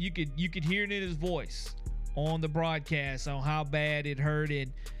firsthand, you could hear it in his voice on the broadcast on how bad it hurt.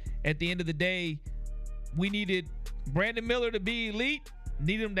 And at the end of the day, we needed Brandon Miller to be elite,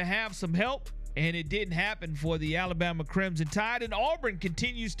 needed him to have some help, and it didn't happen for the Alabama Crimson Tide. And Auburn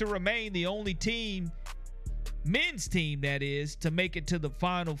continues to remain the only team, men's team that is, to make it to the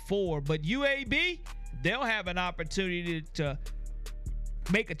Final Four. But UAB, they'll have an opportunity to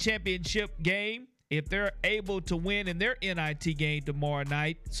make a championship game if they're able to win in their NIT game tomorrow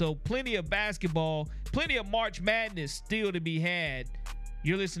night. So plenty of basketball, plenty of March Madness still to be had.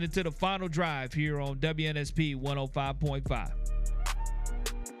 You're listening to The Final Drive here on WNSP 105.5.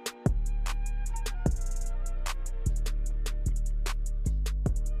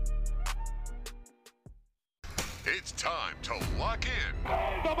 It's time to lock in.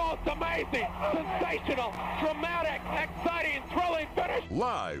 The most amazing, sensational, dramatic, exciting, thrilling finish.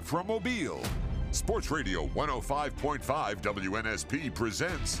 Live from Mobile, Sports Radio 105.5 WNSP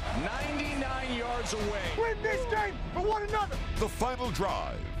presents 99 yards away. Win this game for one another. The Final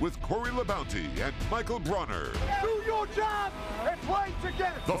Drive with Corey LeBounty and Michael Bronner. Do your job and play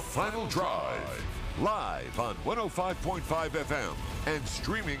together. The Final Drive, live on 105.5 FM and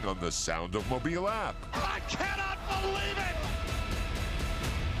streaming on the Sound of Mobile app. I cannot believe it.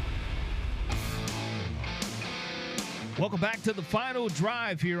 Welcome back to The Final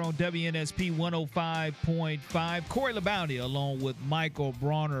Drive here on WNSP 105.5. Corey LeBounty along with Michael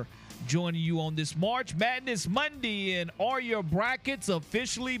Bronner joining you on this March Madness Monday. And are your brackets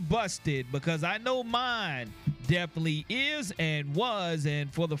officially busted? Because I know mine definitely is and was,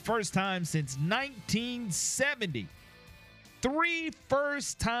 and for the first time since 1970, 3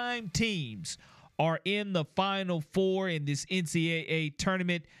 first-time teams are in the Final Four in this NCAA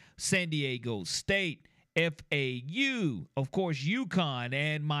tournament. San Diego State, FAU, of course, UConn,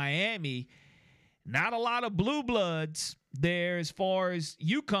 and Miami. Not a lot of blue bloods there, as far as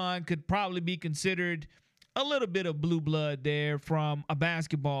UConn could probably be considered a little bit of blue blood there from a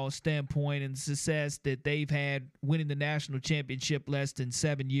basketball standpoint and success that they've had winning the national championship less than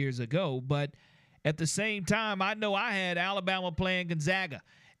 7 years ago. But at the same time, I know I had Alabama playing Gonzaga,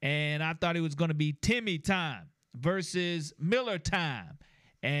 and I thought it was going to be Timmy time versus Miller time,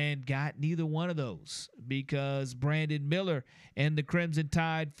 and got neither one of those because Brandon Miller and the Crimson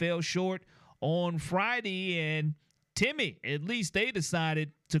Tide fell short on Friday, and Timmy, at least they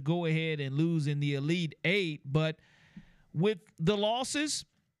decided to go ahead and lose in the Elite Eight. But with the losses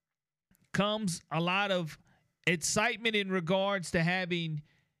comes a lot of excitement in regards to having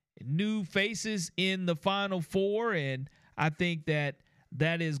new faces in the Final Four, and I think that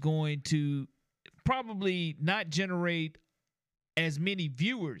is going to probably not generate as many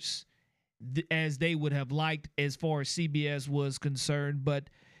viewers as they would have liked as far as CBS was concerned. But,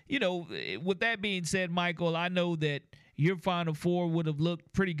 with that being said, Michael, I know that your Final Four would have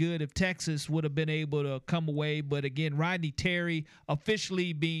looked pretty good if Texas would have been able to come away. But again, Rodney Terry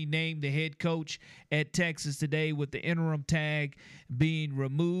officially being named the head coach at Texas today with the interim tag being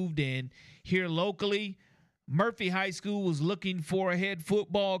removed. And here locally, Murphy High School was looking for a head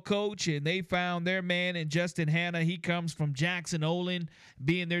football coach, and they found their man in Justin Hanna. He comes from Jackson Olin,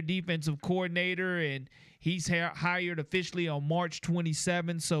 being their defensive coordinator, and he's hired officially on March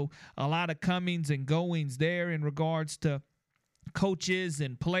 27th. So a lot of comings and goings there in regards to coaches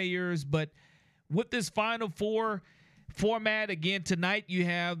and players. But with this Final Four, format. Again, tonight you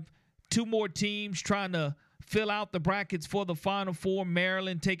have two more teams trying to fill out the brackets for the Final Four.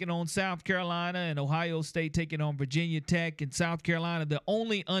 Maryland taking on South Carolina and Ohio State taking on Virginia Tech. And South Carolina, the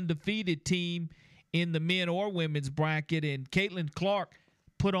only undefeated team in the men or women's bracket. And Caitlin Clark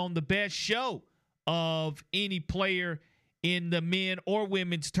put on the best show of any player in the men or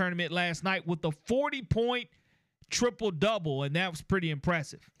women's tournament last night with a 40-point triple-double, and that was pretty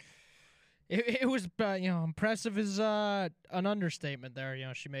impressive. It was, impressive is an understatement there.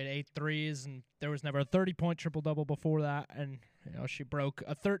 She made 8 threes, and there was never a 30-point triple-double before that. And, she broke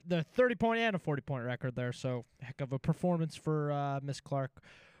the 30-point and a 40-point record there. So, heck of a performance for Miss Clark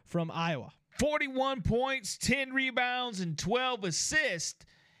from Iowa. 41 points, 10 rebounds, and 12 assists.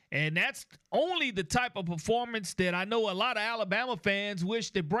 And that's only the type of performance that I know a lot of Alabama fans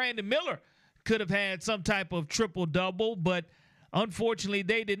wish that Brandon Miller could have had some type of triple-double, but unfortunately,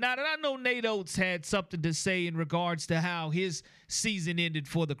 they did not. And I know Nate Oates had something to say in regards to how his season ended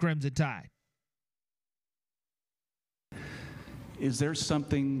for the Crimson Tide. Is there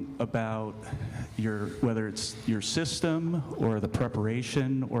something about whether it's your system or the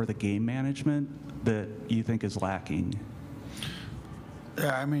preparation or the game management that you think is lacking?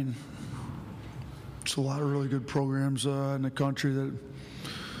 Yeah, I mean, it's a lot of really good programs in the country that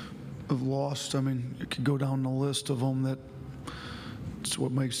have lost. I mean, you could go down the list of them that it's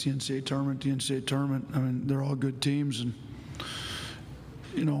what makes the NCAA tournament the NCAA tournament. I mean, they're all good teams, and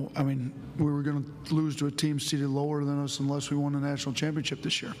I mean, we were going to lose to a team seated lower than us unless we won the national championship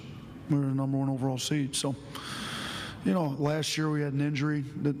this year. We were the number 1 overall seed. So, last year we had an injury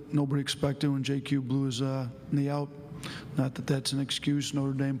that nobody expected when JQ blew his knee out. Not that that's an excuse.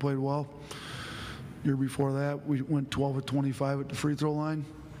 Notre Dame played well. Year before that, we went 12 of 25 at the free throw line.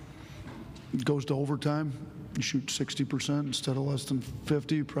 It goes to overtime. You shoot 60% instead of less than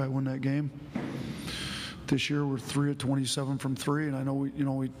 50, you probably win that game. This year we're 3 of 27 from 3, and I know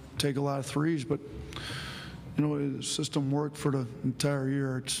we take a lot of threes, but the system worked for the entire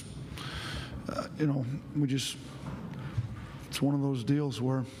year. It's it's one of those deals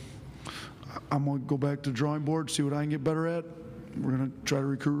where I'm going to go back to the drawing board, see what I can get better at. We're going to try to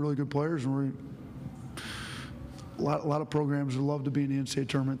recruit really good players, and a lot of programs would love to be in the NCAA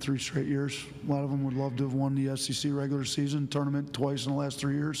tournament 3 straight years. A lot of them would love to have won the SEC regular season tournament twice in the last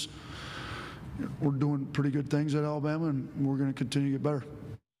 3 years. We're doing pretty good things at Alabama, and we're going to continue to get better.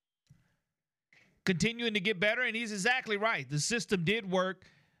 Continuing to get better, and he's exactly right. The system did work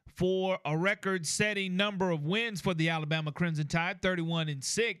for a record-setting number of wins for the Alabama Crimson Tide,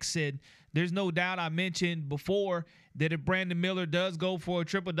 31-6, and there's no doubt I mentioned before that if Brandon Miller does go for a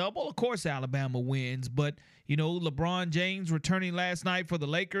triple-double, of course Alabama wins. But, LeBron James returning last night for the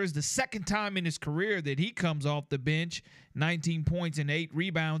Lakers, the second time in his career that he comes off the bench, 19 points and 8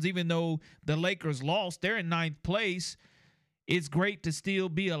 rebounds. Even though the Lakers lost, they're in 9th place. It's great to still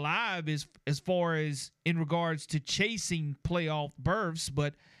be alive as far as in regards to chasing playoff berths.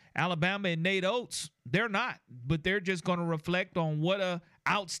 But Alabama and Nate Oates, they're not. But they're just going to reflect on what a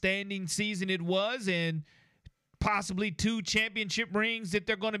outstanding season it was, and possibly 2 championship rings that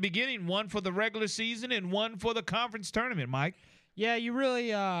they're going to be getting, one for the regular season and one for the conference tournament, Mike. Yeah, you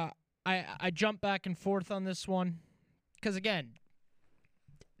really I jump back and forth on this one because, again,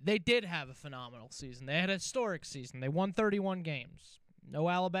 they did have a phenomenal season. They had a historic season. They won 31 games. No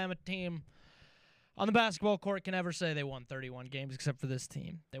Alabama team on the basketball court can ever say they won 31 games except for this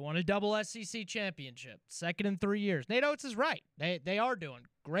team. They won a double SEC championship, second in 3 years. Nate Oates is right. They are doing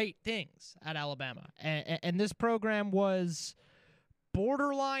great things at Alabama. And this program was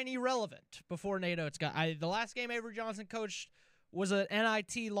borderline irrelevant before Nate Oates got. The last game Avery Johnson coached was an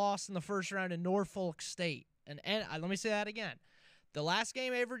NIT loss in the first round in Norfolk State. And let me say that again. The last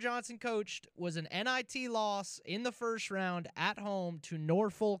game Avery Johnson coached was an NIT loss in the first round at home to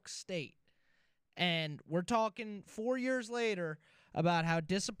Norfolk State. And we're talking 4 years later about how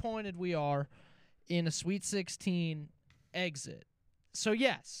disappointed we are in a Sweet 16 exit. So,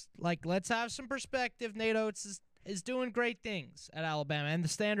 yes, let's have some perspective. Nate Oates is doing great things at Alabama, and the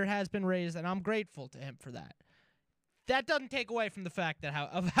standard has been raised, and I'm grateful to him for that. That doesn't take away from the fact that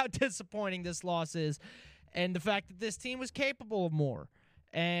how disappointing this loss is, and the fact that this team was capable of more,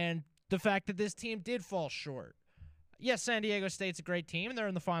 and the fact that this team did fall short. Yes, San Diego State's a great team, and they're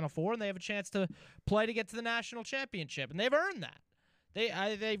in the Final Four, and they have a chance to play to get to the national championship, and they've earned that.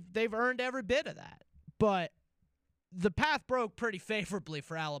 They've earned every bit of that. But the path broke pretty favorably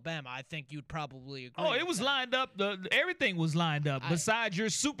for Alabama. I think you'd probably agree. Oh, it was lined up. Everything was lined up. Besides your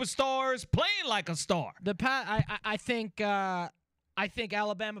superstars playing like a star. I think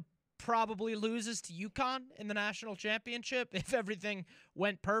Alabama probably loses to UConn in the national championship if everything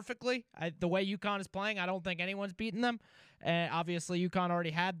went perfectly. The way UConn is playing, I don't think anyone's beaten them. Obviously, UConn already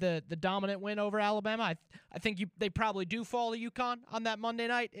had the dominant win over Alabama. I think they probably do fall to UConn on that Monday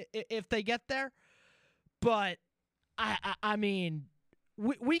night if they get there. But, I mean,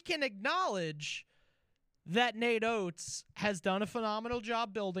 we can acknowledge that Nate Oates has done a phenomenal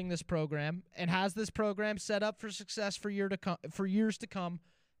job building this program and has this program set up for success for years to come,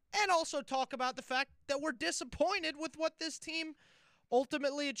 and also talk about the fact that we're disappointed with what this team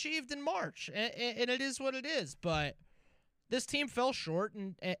ultimately achieved in March, and it is what it is. But this team fell short,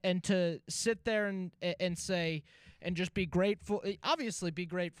 and to sit there and say and just be grateful, obviously be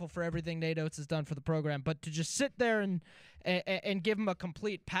grateful for everything Nate Oates has done for the program, but to just sit there and give him a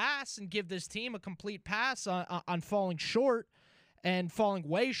complete pass and give this team a complete pass on falling short and falling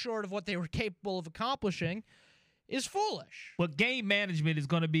way short of what they were capable of accomplishing is foolish. But game management is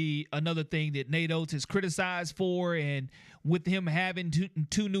going to be another thing that Nate Oates is criticized for, and with him having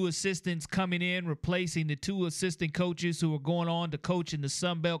two new assistants coming in, replacing the two assistant coaches who are going on to coach in the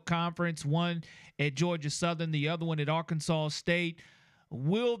Sun Belt Conference, one at Georgia Southern, the other one at Arkansas State,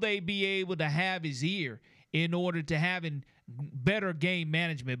 will they be able to have his ear in order to having better game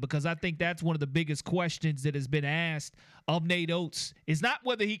management? Because I think that's one of the biggest questions that has been asked of Nate Oates. It's not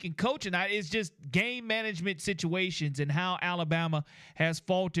whether he can coach or not. It's just game management situations and how Alabama has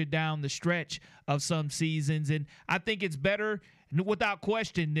faltered down the stretch of some seasons. And I think it's better, without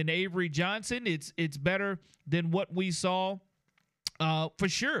question, than Avery Johnson. It's better than what we saw for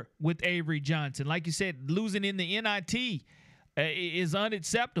sure with Avery Johnson. Like you said, losing in the NIT is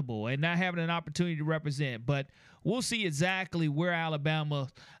unacceptable and not having an opportunity to represent. But we'll see exactly where Alabama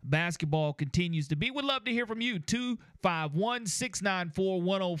basketball continues to be. We'd love to hear from you,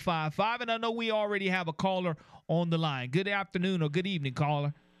 251-694-1055. And I know we already have a caller on the line. Good afternoon or good evening,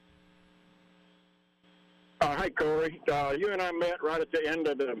 caller. Hi, Corey. You and I met right at the end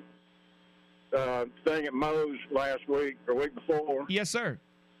of the thing at Moe's last week or week before. Yes, sir.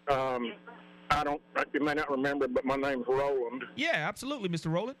 You may not remember, but my name's Roland. Yeah, absolutely,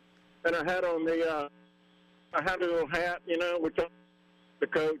 Mr. Roland. And I had on I had a little hat, with the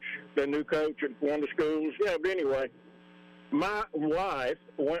coach, the new coach at one of the schools. Yeah, but anyway, my wife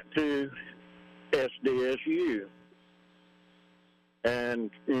went to SDSU.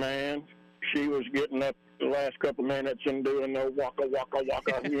 And, man, she was getting up the last couple minutes and doing the waka,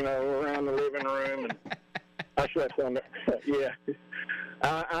 around the living room. And I slept on the, yeah.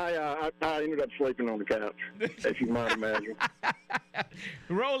 I ended up sleeping on the couch, as you might imagine.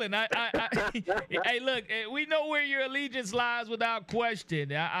 Roland, hey, look, we know where your allegiance lies without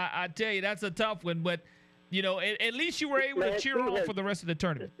question. I tell you, that's a tough one, but, at least you were able to cheer on for the rest of the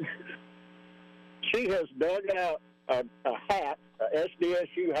tournament. She has dug out a hat, a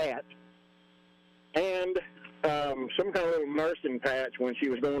SDSU hat, and some kind of little nursing patch when she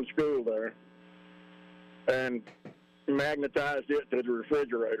was going to school there, and magnetized it to the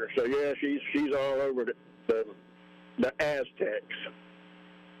refrigerator. So yeah, she's all over the Aztecs.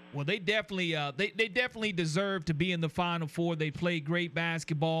 Well, they definitely they definitely deserve to be in the Final Four. They played great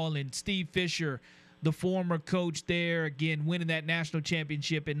basketball, and Steve Fisher, the former coach there, again winning that national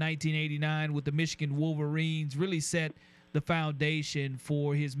championship in 1989 with the Michigan Wolverines, really set the foundation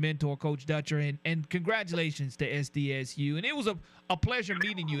for his mentor, Coach Dutcher, and congratulations to SDSU. And it was a pleasure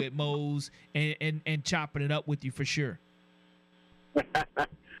meeting you at Moe's and chopping it up with you for sure. All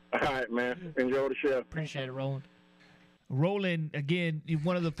right, man. Enjoy the show. Appreciate it, Roland. Roland, again,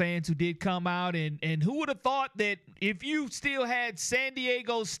 one of the fans who did come out, and who would have thought that if you still had San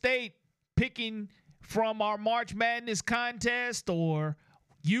Diego State picking from our March Madness contest or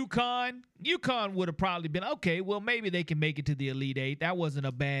UConn would have probably been, okay, well, maybe they can make it to the Elite Eight. That wasn't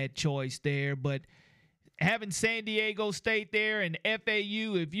a bad choice there. But having San Diego State there and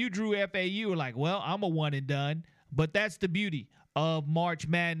FAU, if you drew FAU, you're like, well, I'm a one and done. But that's the beauty of March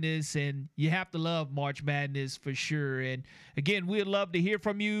Madness, and you have to love March Madness for sure. And, again, we'd love to hear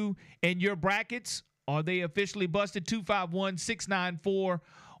from you and your brackets. Are they officially busted?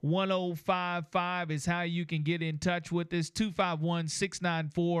 251-694-1055 is how you can get in touch with us.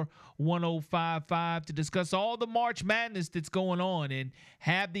 251-694-1055 to discuss all the March Madness that's going on. And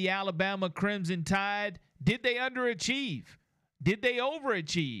have the Alabama Crimson Tide, did they underachieve? Did they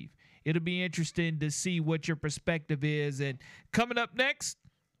overachieve? It'll be interesting to see what your perspective is. And coming up next,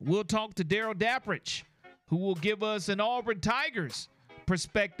 we'll talk to Daryl Dapprich, who will give us an Auburn Tigers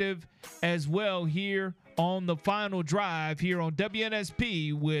perspective as well here on the Final Drive here on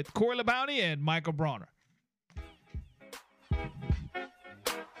WNSP with Corey LeBounty and Michael Bronner.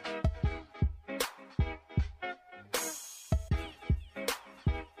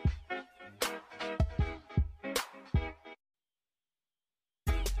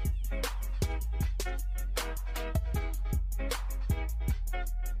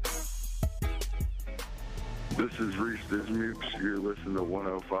 This is Reese Dismukes. You're listening to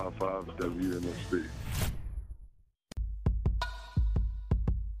 105.5 WNSP.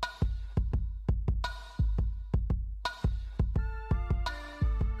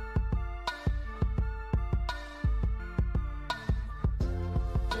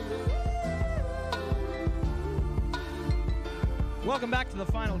 Welcome back to the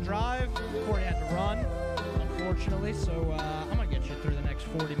final drive. Corey had to run, unfortunately, so I'm going to get you through the next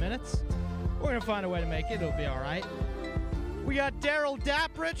 40 minutes. We're going to find a way to make it. It'll be all right. We got Daryl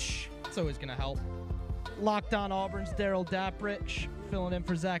Daprich. It's always going to help. Locked on Auburn's Daryl Daprich, filling in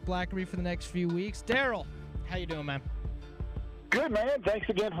for Zach Blackerby for the next few weeks. Daryl, how you doing, man? Good, man. Thanks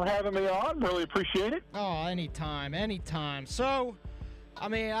again for having me on. Really appreciate it. Oh, anytime. So, I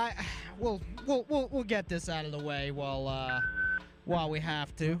mean, we'll get this out of the way while we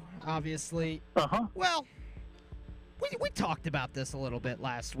have to, obviously. Well, we talked about this a little bit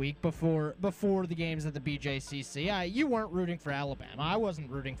last week before the games at the BJCC. You weren't rooting for Alabama. I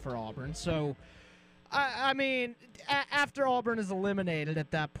wasn't rooting for Auburn. So, I mean, after Auburn is eliminated at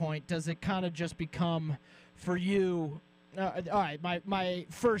that point, does it kind of just become for you? All right, my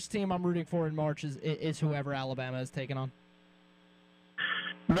first team I'm rooting for in March is whoever Alabama has taken on.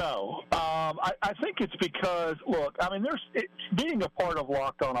 No, I think it's because, look, I mean, being a part of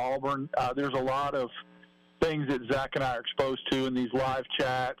Locked on Auburn, there's a lot of things that Zach and I are exposed to in these live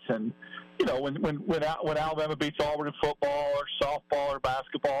chats, and you know, when Alabama beats Auburn in football or softball or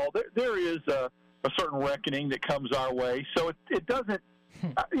basketball, there is a certain reckoning that comes our way. So it doesn't,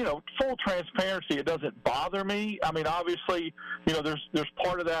 you know, full transparency, it doesn't bother me. I mean, obviously, you know, there's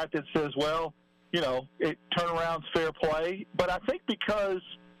part of that says, well, you know, turnaround's fair play. But I think because,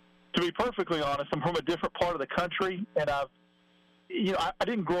 to be perfectly honest, I'm from a different part of the country, and I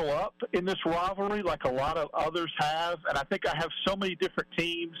didn't grow up in this rivalry like a lot of others have, and I think I have so many different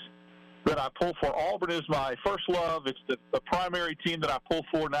teams that I pull for. Auburn is my first love. It's the primary team that I pull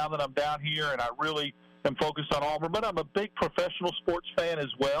for now that I'm down here, and I really am focused on Auburn. But I'm a big professional sports fan as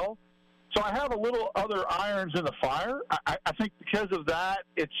well. So I have a little other irons in the fire. I think because of that,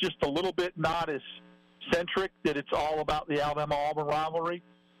 it's just a little bit not as centric that it's all about the Alabama-Auburn rivalry.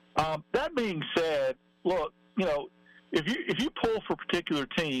 That being said, look, you know, if you pull for a particular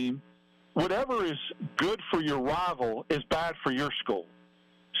team, whatever is good for your rival is bad for your school.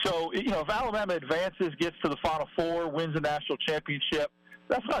 So, you know, if Alabama advances, gets to the Final Four, wins a national championship,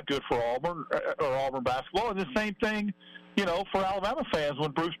 that's not good for Auburn or Auburn basketball. And the same thing, you know, for Alabama fans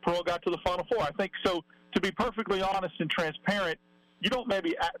when Bruce Pearl got to the Final Four. I think so. To be perfectly honest and transparent, you don't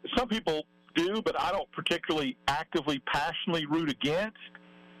maybe – some people do, but I don't particularly actively, passionately root against.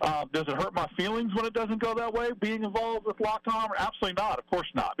 Does it hurt my feelings when it doesn't go that way, being involved with Locked on Auburn? Absolutely not. Of course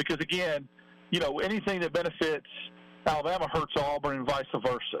not. Because, again, you know, anything that benefits Alabama hurts Auburn and vice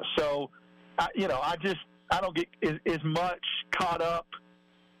versa. So, I don't get as much caught up,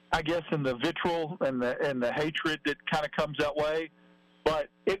 I guess, in the vitriol and the hatred that kind of comes that way. But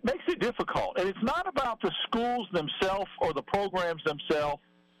it makes it difficult. And it's not about the schools themselves or the programs themselves.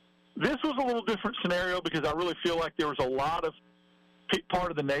 This was a little different scenario because I really feel like there was a lot of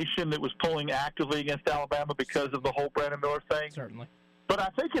part of the nation that was pulling actively against Alabama because of the whole Brandon Miller thing. Certainly. But I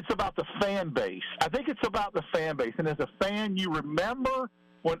think it's about the fan base. And as a fan, you remember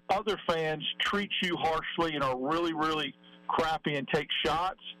when other fans treat you harshly and are really, really crappy and take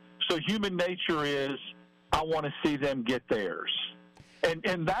shots. So human nature is, I want to see them get theirs.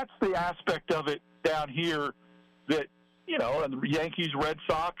 And that's the aspect of it down here that, you know, and the Yankees, Red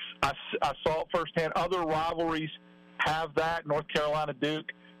Sox, I saw it firsthand. Other rivalries have that, North Carolina,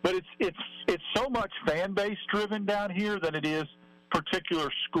 Duke. But it's so much fan base driven down here than it is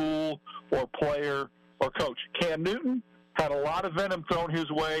particular school or player or coach. Cam Newton had a lot of venom thrown his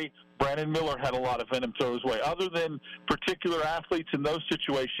way. Brandon Miller had a lot of venom thrown his way. Other than particular athletes in those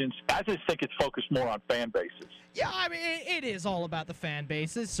situations, I just think it's focused more on fan bases. Yeah, I mean, it is all about the fan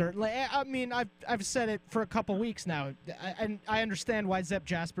bases, certainly. I mean, I've said it for a couple weeks now, and I understand why Zep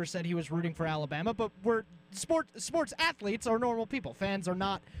Jasper said he was rooting for Alabama, but sports athletes are normal people. Fans are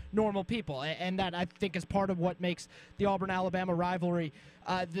not normal people, and that, I think, is part of what makes the Auburn-Alabama rivalry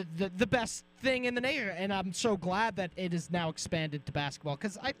the best thing in the nation. And I'm so glad that it is now expanded to basketball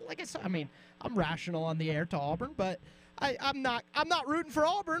because, like I said, I mean, I'm rational on the air to Auburn, but I'm not rooting for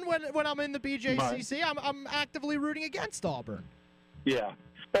Auburn when I'm in the BJCC. Right. I'm actively rooting against Auburn. Yeah,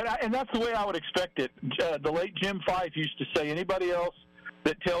 and that's the way I would expect it. The late Jim Fife used to say, anybody else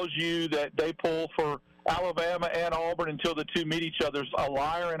that tells you that they pull for Alabama and Auburn until the two meet each other is a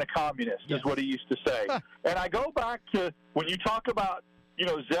liar and a communist, is what he used to say. And I go back to when you talk about, you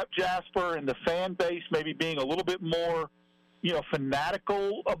know, Zep Jasper and the fan base maybe being a little bit more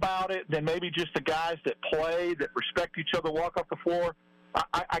fanatical about it than maybe just the guys that play, that respect each other, walk off the floor.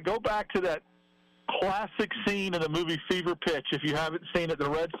 I go back to that classic scene in the movie Fever Pitch. If you haven't seen it, the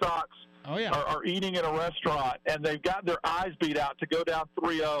Red Sox are eating in a restaurant, and they've got their eyes beat out to go down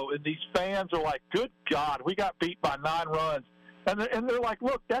 3-0, and these fans are like, good God, we got beat by 9 runs. And they're like,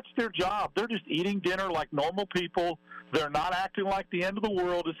 look, that's their job. They're just eating dinner like normal people. They're not acting like the end of the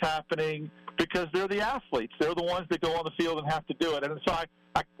world is happening because they're the athletes. They're the ones that go on the field and have to do it. And so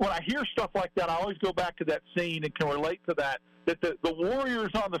when I hear stuff like that, I always go back to that scene and can relate to that the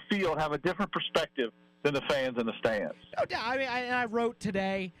Warriors on the field have a different perspective than the fans in the stands. No doubt. I mean, I wrote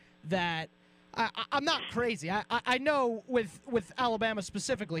today that I'm not crazy. I know with Alabama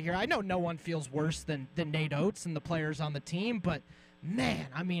specifically here, I know no one feels worse than Nate Oates and the players on the team, but man,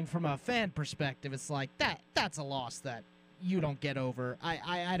 I mean, from a fan perspective, it's like that's a loss that you don't get over.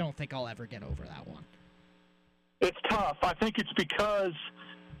 I don't think I'll ever get over that one. It's tough. I think it's because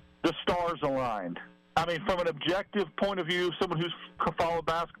the stars aligned. I mean, from an objective point of view, someone who's followed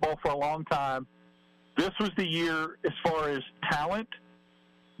basketball for a long time, this was the year as far as talent,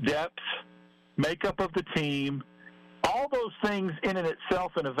 depth, makeup of the team, all those things in and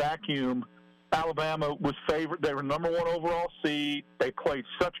itself in a vacuum. Alabama was favored. They were number 1 overall seed. They played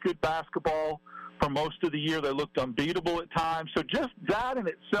such good basketball for most of the year. They looked unbeatable at times. So just that in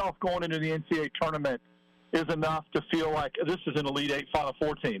itself going into the NCAA tournament is enough to feel like this is an Elite Eight Final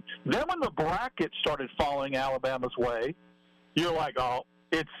Four team. Then when the bracket started falling Alabama's way, you're like, oh,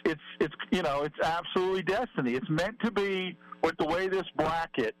 it's absolutely destiny. It's meant to be with the way this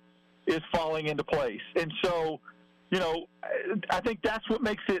bracket is falling into place. And so, I think that's what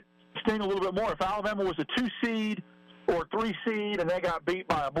makes it sting a little bit more. If Alabama was a 2 seed or 3 seed and they got beat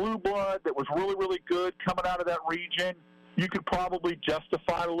by a blue blood that was really, really good coming out of that region, you could probably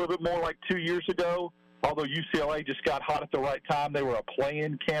justify it a little bit more like 2 years ago, although UCLA just got hot at the right time. They were a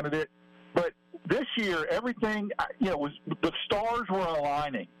play-in candidate. But this year, everything, was the stars were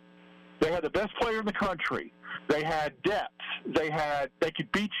aligning. They had the best player in the country. They had depth. They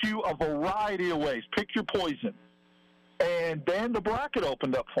could beat you a variety of ways. Pick your poison. And then the bracket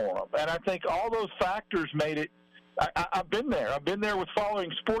opened up for them. And I think all those factors made it. I've been there. I've been there with following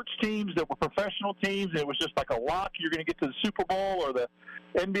sports teams that were professional teams. And it was just like a lock. You're going to get to the Super Bowl or the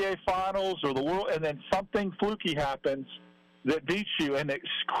NBA Finals or the World, and then something fluky happens that beats you and it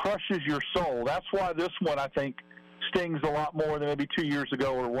crushes your soul. That's why this one, I think, stings a lot more than maybe 2 years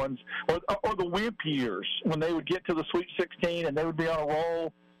ago or the Wimp years when they would get to the Sweet 16 and they would be on a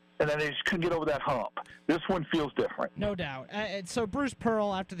roll and then they just couldn't get over that hump. This one feels different. No doubt. So Bruce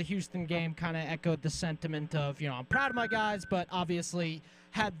Pearl, after the Houston game, kind of echoed the sentiment of, I'm proud of my guys, but obviously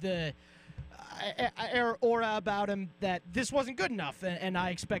had the aura about him that this wasn't good enough, and I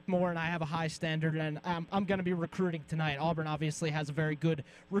expect more, and I have a high standard, and I'm going to be recruiting tonight. Auburn obviously has a very good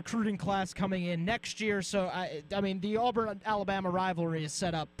recruiting class coming in next year, so I mean the Auburn-Alabama rivalry is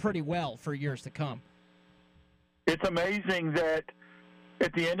set up pretty well for years to come. It's amazing that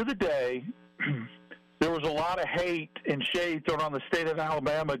at the end of the day, there was a lot of hate and shade thrown on the state of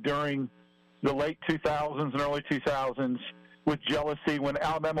Alabama during the late 2000s and early 2000s with jealousy when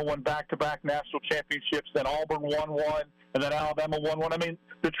Alabama won back-to-back national championships, then Auburn won one, and then Alabama won one. I mean,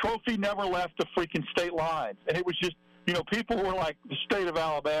 the trophy never left the freaking state lines. And it was just, people were like the state of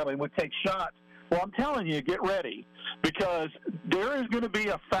Alabama and would take shots. Well, I'm telling you, get ready, because there is going to be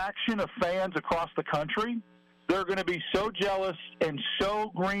a faction of fans across the country. They're going to be so jealous and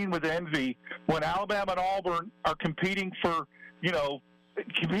so green with envy when Alabama and Auburn are competing for,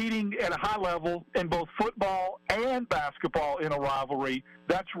 competing at a high level in both football and basketball in a rivalry.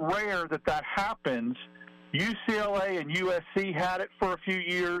 That's rare that happens. UCLA and USC had it for a few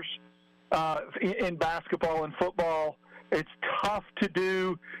years in basketball and football. It's tough to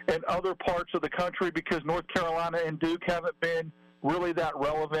do in other parts of the country because North Carolina and Duke haven't been really that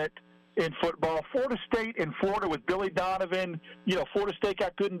relevant in football. Florida State and Florida with Billy Donovan, Florida State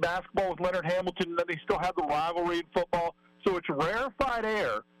got good in basketball with Leonard Hamilton, and then they still have the rivalry in football. So it's rarefied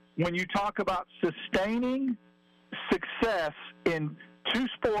air when you talk about sustaining success in two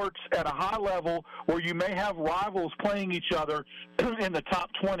sports at a high level where you may have rivals playing each other in the top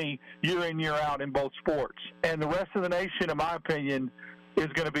 20 year in, year out in both sports. And the rest of the nation, in my opinion, is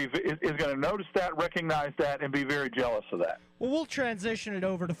going to notice that, recognize that, and be very jealous of that. Well, we'll transition it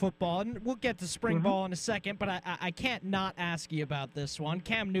over to football, and we'll get to spring ball in a second, but I can't not ask you about this one.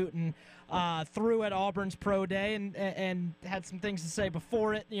 Cam Newton threw at Auburn's Pro Day and had some things to say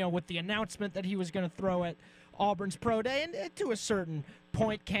before it, with the announcement that he was going to throw at Auburn's Pro Day, and to a certain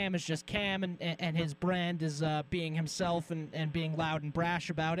point, Cam is just Cam, and his brand is being himself and being loud and brash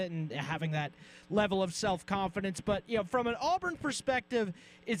about it and having that level of self-confidence. But, from an Auburn perspective,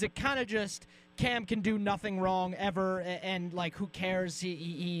 is it kind of just Cam can do nothing wrong ever, and like, who cares?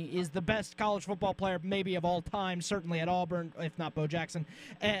 He is the best college football player maybe of all time, certainly at Auburn, if not Bo Jackson.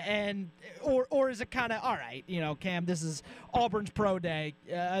 Or is it kind of, all right, Cam, this is Auburn's pro day.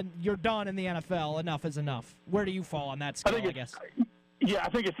 You're done in the NFL. Enough is enough. Where do you fall on that scale, I guess? Yeah, I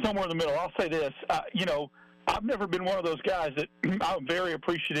think it's somewhere in the middle. I'll say this. I've never been one of those guys that I'm very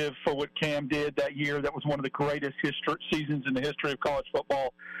appreciative for what Cam did that year. That was one of the greatest seasons in the history of college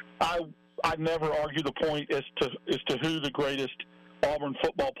football. I never argue the point as to who the greatest Auburn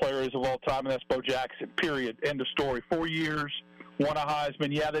football player is of all time, and that's Bo Jackson, period. End of story. 4 years, won a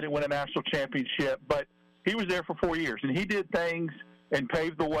Heisman. Yeah, they didn't win a national championship, but he was there for 4 years, and he did things and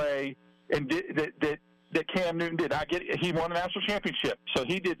paved the way and that Cam Newton did. I get it. He won a national championship, so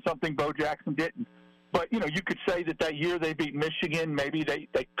he did something Bo Jackson didn't. But, you could say that year they beat Michigan, maybe they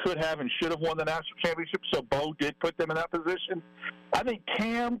could have and should have won the national championship, so Bo did put them in that position. I think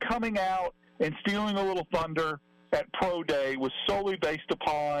Cam coming out and stealing a little thunder at Pro Day was solely based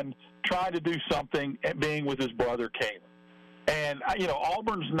upon trying to do something and being with his brother, Caleb. And,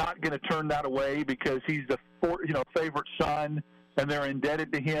 Auburn's not going to turn that away because he's the favorite son, and they're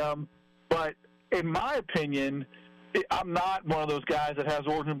indebted to him. But in my opinion, I'm not one of those guys that has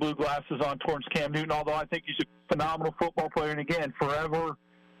orange and blue glasses on towards Cam Newton, although I think he's a phenomenal football player, and again, forever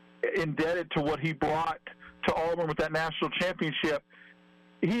indebted to what he brought to Auburn with that national championship.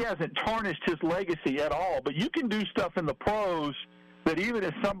 He hasn't tarnished his legacy at all, but you can do stuff in the pros that even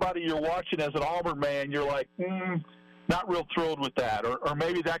as somebody you're watching as an Auburn man, you're like, not real thrilled with that, or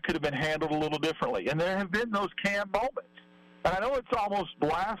maybe that could have been handled a little differently. And there have been those Cam moments. And I know it's almost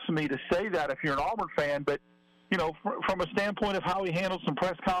blasphemy to say that if you're an Auburn fan, but from a standpoint of how he handled some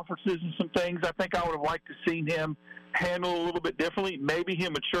press conferences and some things, I think I would have liked to seen him handle a little bit differently. Maybe he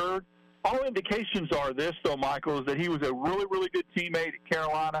matured. All indications are this, though, Michael, is that he was a really, really good teammate at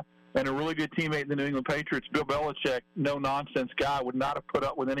Carolina and a really good teammate in the New England Patriots. Bill Belichick, no-nonsense guy, would not have put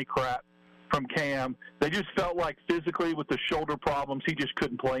up with any crap from Cam. They just felt like physically with the shoulder problems, he just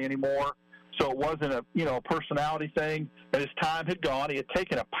couldn't play anymore. So it wasn't a personality thing. And as time had gone, he had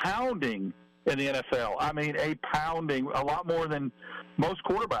taken a pounding in the NFL. I mean, a pounding, a lot more than most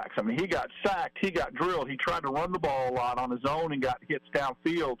quarterbacks. I mean, he got sacked, he got drilled, he tried to run the ball a lot on his own and got hits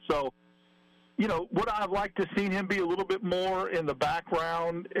downfield. So, would I have liked to have seen him be a little bit more in the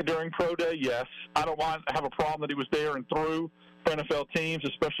background during Pro Day? Yes. I don't have a problem that he was there and threw for NFL teams,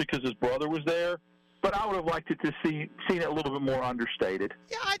 especially because his brother was there. But I would have liked it to seen it a little bit more understated.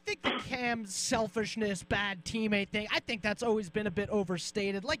 Yeah, I think the Cam's selfishness, bad teammate thing, I think that's always been a bit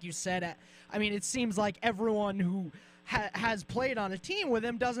overstated. Like you said, I mean, it seems like everyone who has played on a team with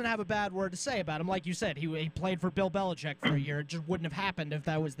him doesn't have a bad word to say about him. Like you said, he played for Bill Belichick for a year. It just wouldn't have happened if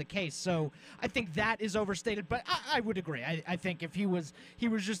that was the case. So I think that is overstated. But I would agree. I think if he was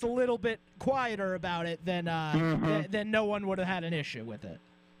just a little bit quieter about it, then no one would have had an issue with it.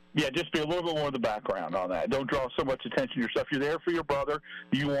 Yeah, just be a little bit more in the background on that. Don't draw so much attention to yourself. You're there for your brother.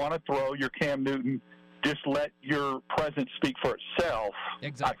 You want to throw your Cam Newton. Just let your presence speak for itself.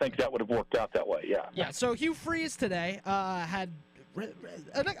 Exactly. I think that would have worked out that way, yeah. Yeah, so Hugh Freeze today had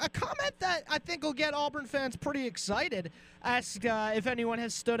a comment that I think will get Auburn fans pretty excited. Asked if anyone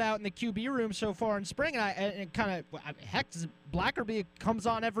has stood out in the QB room so far in spring. And Blackerby comes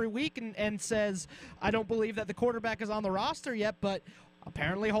on every week and says, I don't believe that the quarterback is on the roster yet, but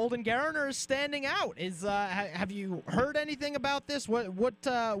apparently Holden Geriner is standing out. Have you heard anything about this? What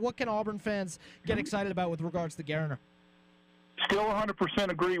can Auburn fans get excited about with regards to Geriner? Still 100%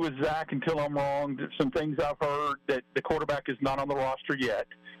 agree with Zach until I'm wrong. There's some things I've heard that the quarterback is not on the roster yet.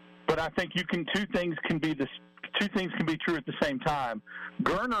 But I think two things can be true at the same time.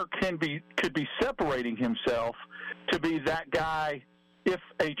 Geriner could be separating himself to be that guy if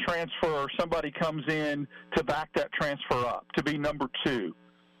a transfer or somebody comes in to back that transfer up, to be number two,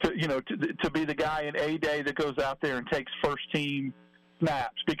 to be the guy in A-Day that goes out there and takes first-team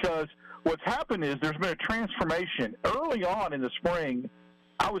snaps. Because what's happened is there's been a transformation. Early on in the spring,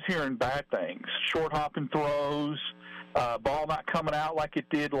 I was hearing bad things, short-hopping throws, ball not coming out like it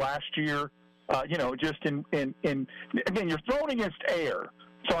did last year. Just again, you're throwing against air.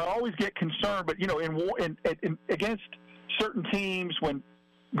 So I always get concerned, but, against certain teams, when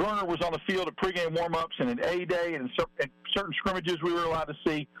Geriner was on the field at pregame warm-ups and in A-Day and in certain scrimmages we were allowed to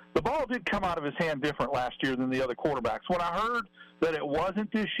see, the ball did come out of his hand different last year than the other quarterbacks. When I heard that it wasn't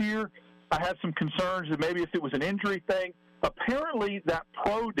this year, I had some concerns that maybe if it was an injury thing. Apparently that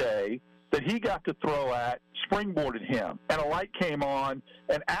pro day, that he got to throw at springboarded him, and a light came on.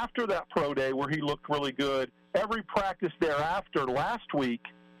 And after that pro day where he looked really good, every practice thereafter last week,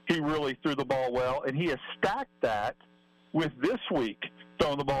 he really threw the ball well, and he has stacked that with this week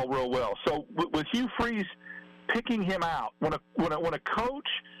throwing the ball real well. So with Hugh Freeze picking him out, when a coach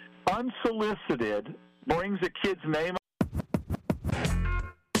unsolicited brings a kid's name.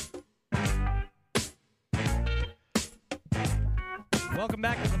 Welcome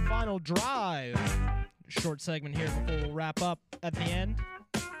back to the final drive. Short segment here before we'll wrap up at the end.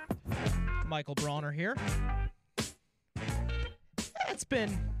 Michael Bronner here. It's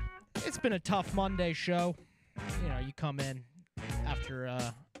been a tough Monday show. You know, you come in after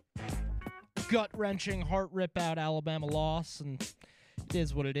a gut-wrenching, heart-rip-out Alabama loss, and it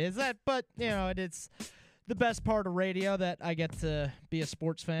is what it is. But, you know, it's the best part of radio that I get to be a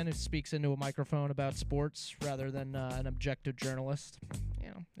sports fan who speaks into a microphone about sports rather than an objective journalist. You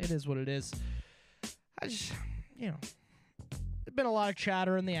know, it is what it is. There's been a lot of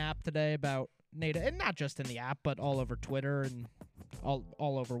chatter in the app today about Nate, and not just in the app, but all over Twitter and all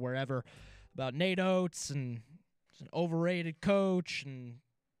over wherever, about Nate Oates and an overrated coach and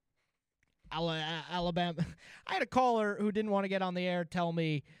Alabama. I had a caller who didn't want to get on the air tell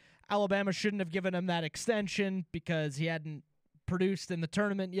me Alabama shouldn't have given him that extension because he hadn't produced in the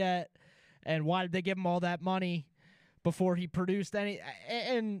tournament yet, and why did they give him all that money before he produced any?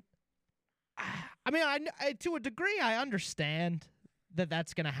 And I mean, I to a degree, I understand that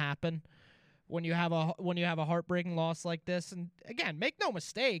that's going to happen when you have a heartbreaking loss like this. And again, make no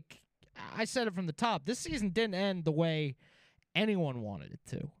mistake, I said it from the top. This season didn't end the way anyone wanted it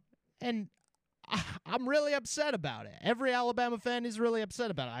to, and I'm really upset about it. Every Alabama fan is really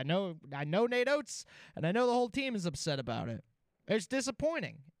upset about it. I know Nate Oates, and I know the whole team is upset about it. It's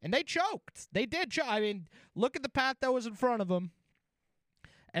disappointing, and they choked. They did choke. I mean, look at the path that was in front of them,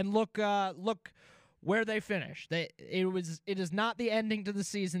 and look where they finished. It is not the ending to the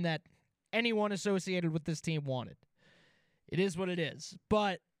season that anyone associated with this team wanted. It is what it is.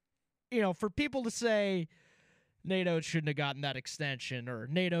 But you know, for people to say Nate Oates shouldn't have gotten that extension, or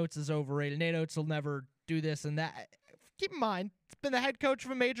Nate Oates is overrated, Nate Oates will never do this and that. Keep in mind, he's been the head coach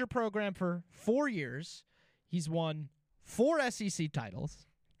of a major program for 4 years. He's won 4 SEC titles,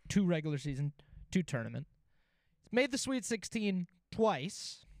 2 regular season, 2 tournament. He's made the Sweet 16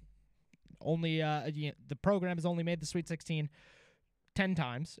 twice. Only the program has only made the Sweet 16 10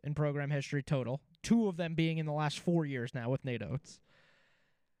 times in program history total, 2 of them being in the last 4 years now with Nate Oates.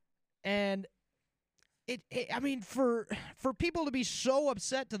 And I mean, for people to be so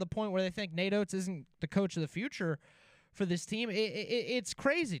upset to the point where they think Nate Oates isn't the coach of the future for this team, it's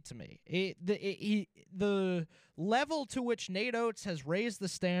crazy to me. The level to which Nate Oates has raised the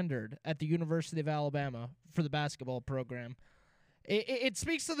standard at the University of Alabama for the basketball program, it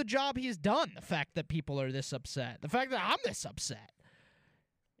speaks to the job he's done, the fact that people are this upset, the fact that I'm this upset.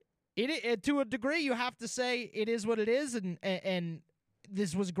 To a degree, you have to say it is what it is, and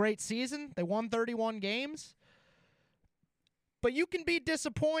this was a great season. They won 31 games. But you can be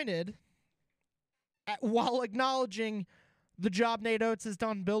disappointed while acknowledging the job Nate Oates has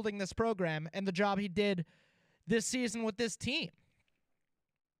done building this program and the job he did this season with this team.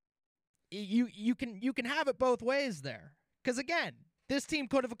 You can have it both ways there. Because, again, this team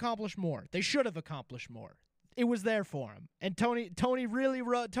could have accomplished more. They should have accomplished more. It was there for him. And Tony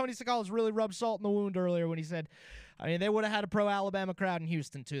Sakalas really rubbed salt in the wound earlier when he said, I mean, they would have had a pro Alabama crowd in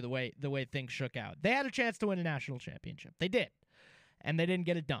Houston too, the way things shook out. They had a chance to win a national championship. They did. And they didn't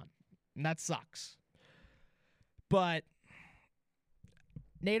get it done. And that sucks. But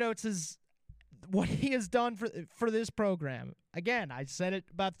Nate Oates is what he has done for this program. Again, I said it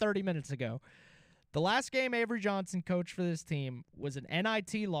about 30 minutes ago. The last game Avery Johnson coached for this team was an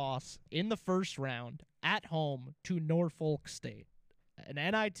NIT loss in the first round at home to Norfolk State. An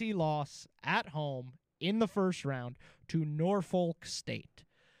NIT loss at home in the first round to Norfolk State.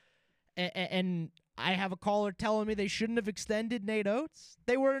 And I have a caller telling me they shouldn't have extended Nate Oates.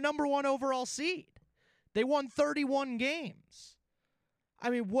 They were a number 1 overall seed. They won 31 games. I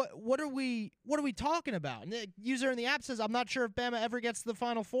mean, what are we talking about? And the user in the app says, I'm not sure if Bama ever gets to the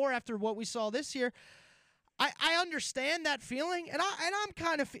Final Four after what we saw this year. I understand that feeling, and I'm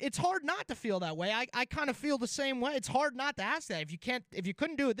kind of, it's hard not to feel that way. I kind of feel the same way. It's hard not to ask that. If you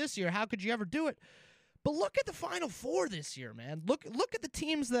couldn't do it this year, how could you ever do it? But look at the Final Four this year, man. Look at the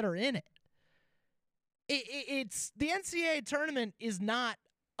teams that are in it. It's the NCAA tournament is not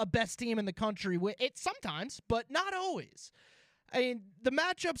a best team in the country. It sometimes, but not always. I mean, the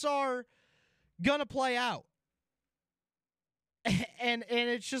matchups are gonna play out, and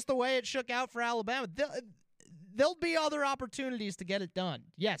it's just the way it shook out for Alabama. there'll be other opportunities to get it done.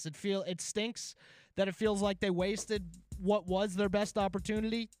 Yes, it stinks that it feels like they wasted what was their best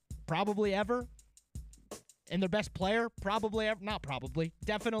opportunity, probably ever, and their best player, probably ever, not probably,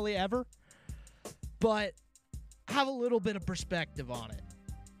 definitely ever. But have a little bit of perspective on it.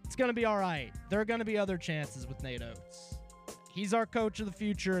 It's going to be all right. There are going to be other chances with Nate Oates. He's our coach of the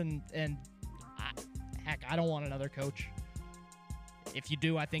future, and heck, I don't want another coach. If you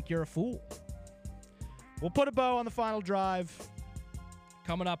do, I think you're a fool. We'll put a bow on the final drive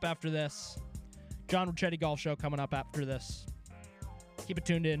coming up after this. John Ricchetti Golf Show coming up after this. Keep it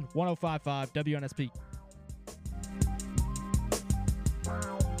tuned in. 105.5 WNSP.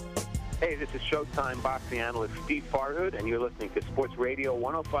 Hey, this is Showtime boxing analyst Steve Farhood, and you're listening to Sports Radio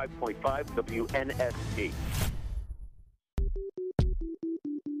 105.5 WNSP.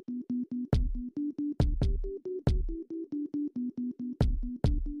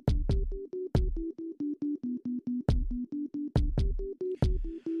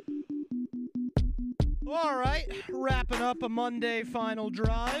 All right, wrapping up a Monday final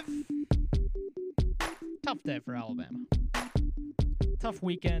drive. Tough day for Alabama. Tough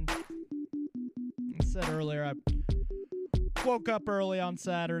weekend. I said earlier, I woke up early on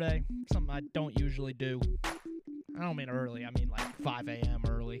Saturday, something I don't usually do. I don't mean early, I mean like 5 a.m.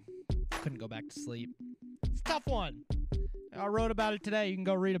 early. Couldn't go back to sleep. It's a tough one. I wrote about it today. You can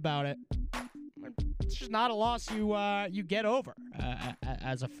go read about it. It's just not a loss you get over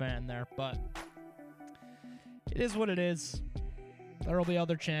as a fan there, but it is what it is. There will be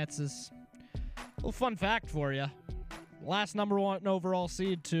other chances. A little fun fact for you. Last number 1 overall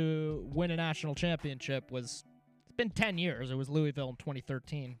seed to win a national championship it's been 10 years. It was Louisville in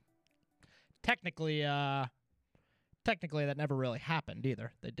 2013. Technically, that never really happened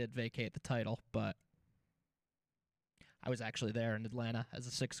either. They did vacate the title, but I was actually there in Atlanta as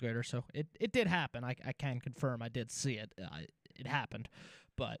a 6th grader, so it did happen. I can confirm I did see it. It happened.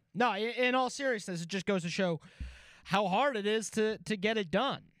 But no, in all seriousness, it just goes to show how hard it is to get it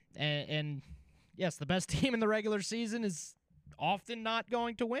done. And yes, the best team in the regular season is often not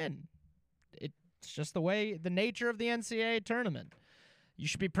going to win. It's just the nature of the NCAA tournament. You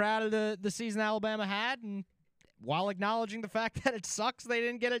should be proud of the season Alabama had, and while acknowledging the fact that it sucks they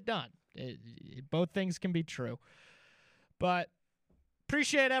didn't get it done. Both things can be true. But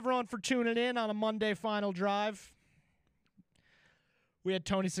appreciate everyone for tuning in on a Monday final drive. We had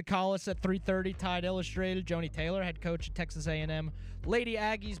Tony Sakalis at 3:30, Tide Illustrated. Joni Taylor, head coach at Texas A&M Lady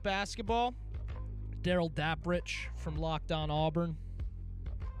Aggies basketball. Daryl Daprich from Locked On Auburn.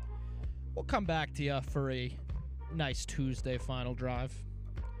 We'll come back to you for a nice Tuesday final drive.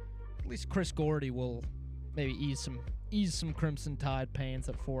 At least Chris Gordy will maybe ease some Crimson Tide pains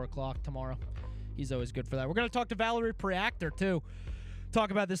at 4 o'clock tomorrow. He's always good for that. We're going to talk to Valerie Priactor, too.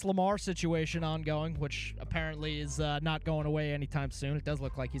 Talk about this Lamar situation ongoing, which apparently is not going away anytime soon. It does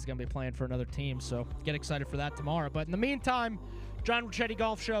look like he's going to be playing for another team, so get excited for that tomorrow. But in the meantime, John Ricchetti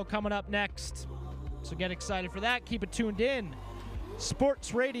Golf Show coming up next, so get excited for that. Keep it tuned in.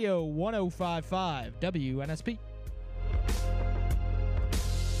 Sports Radio 105.5 WNSP.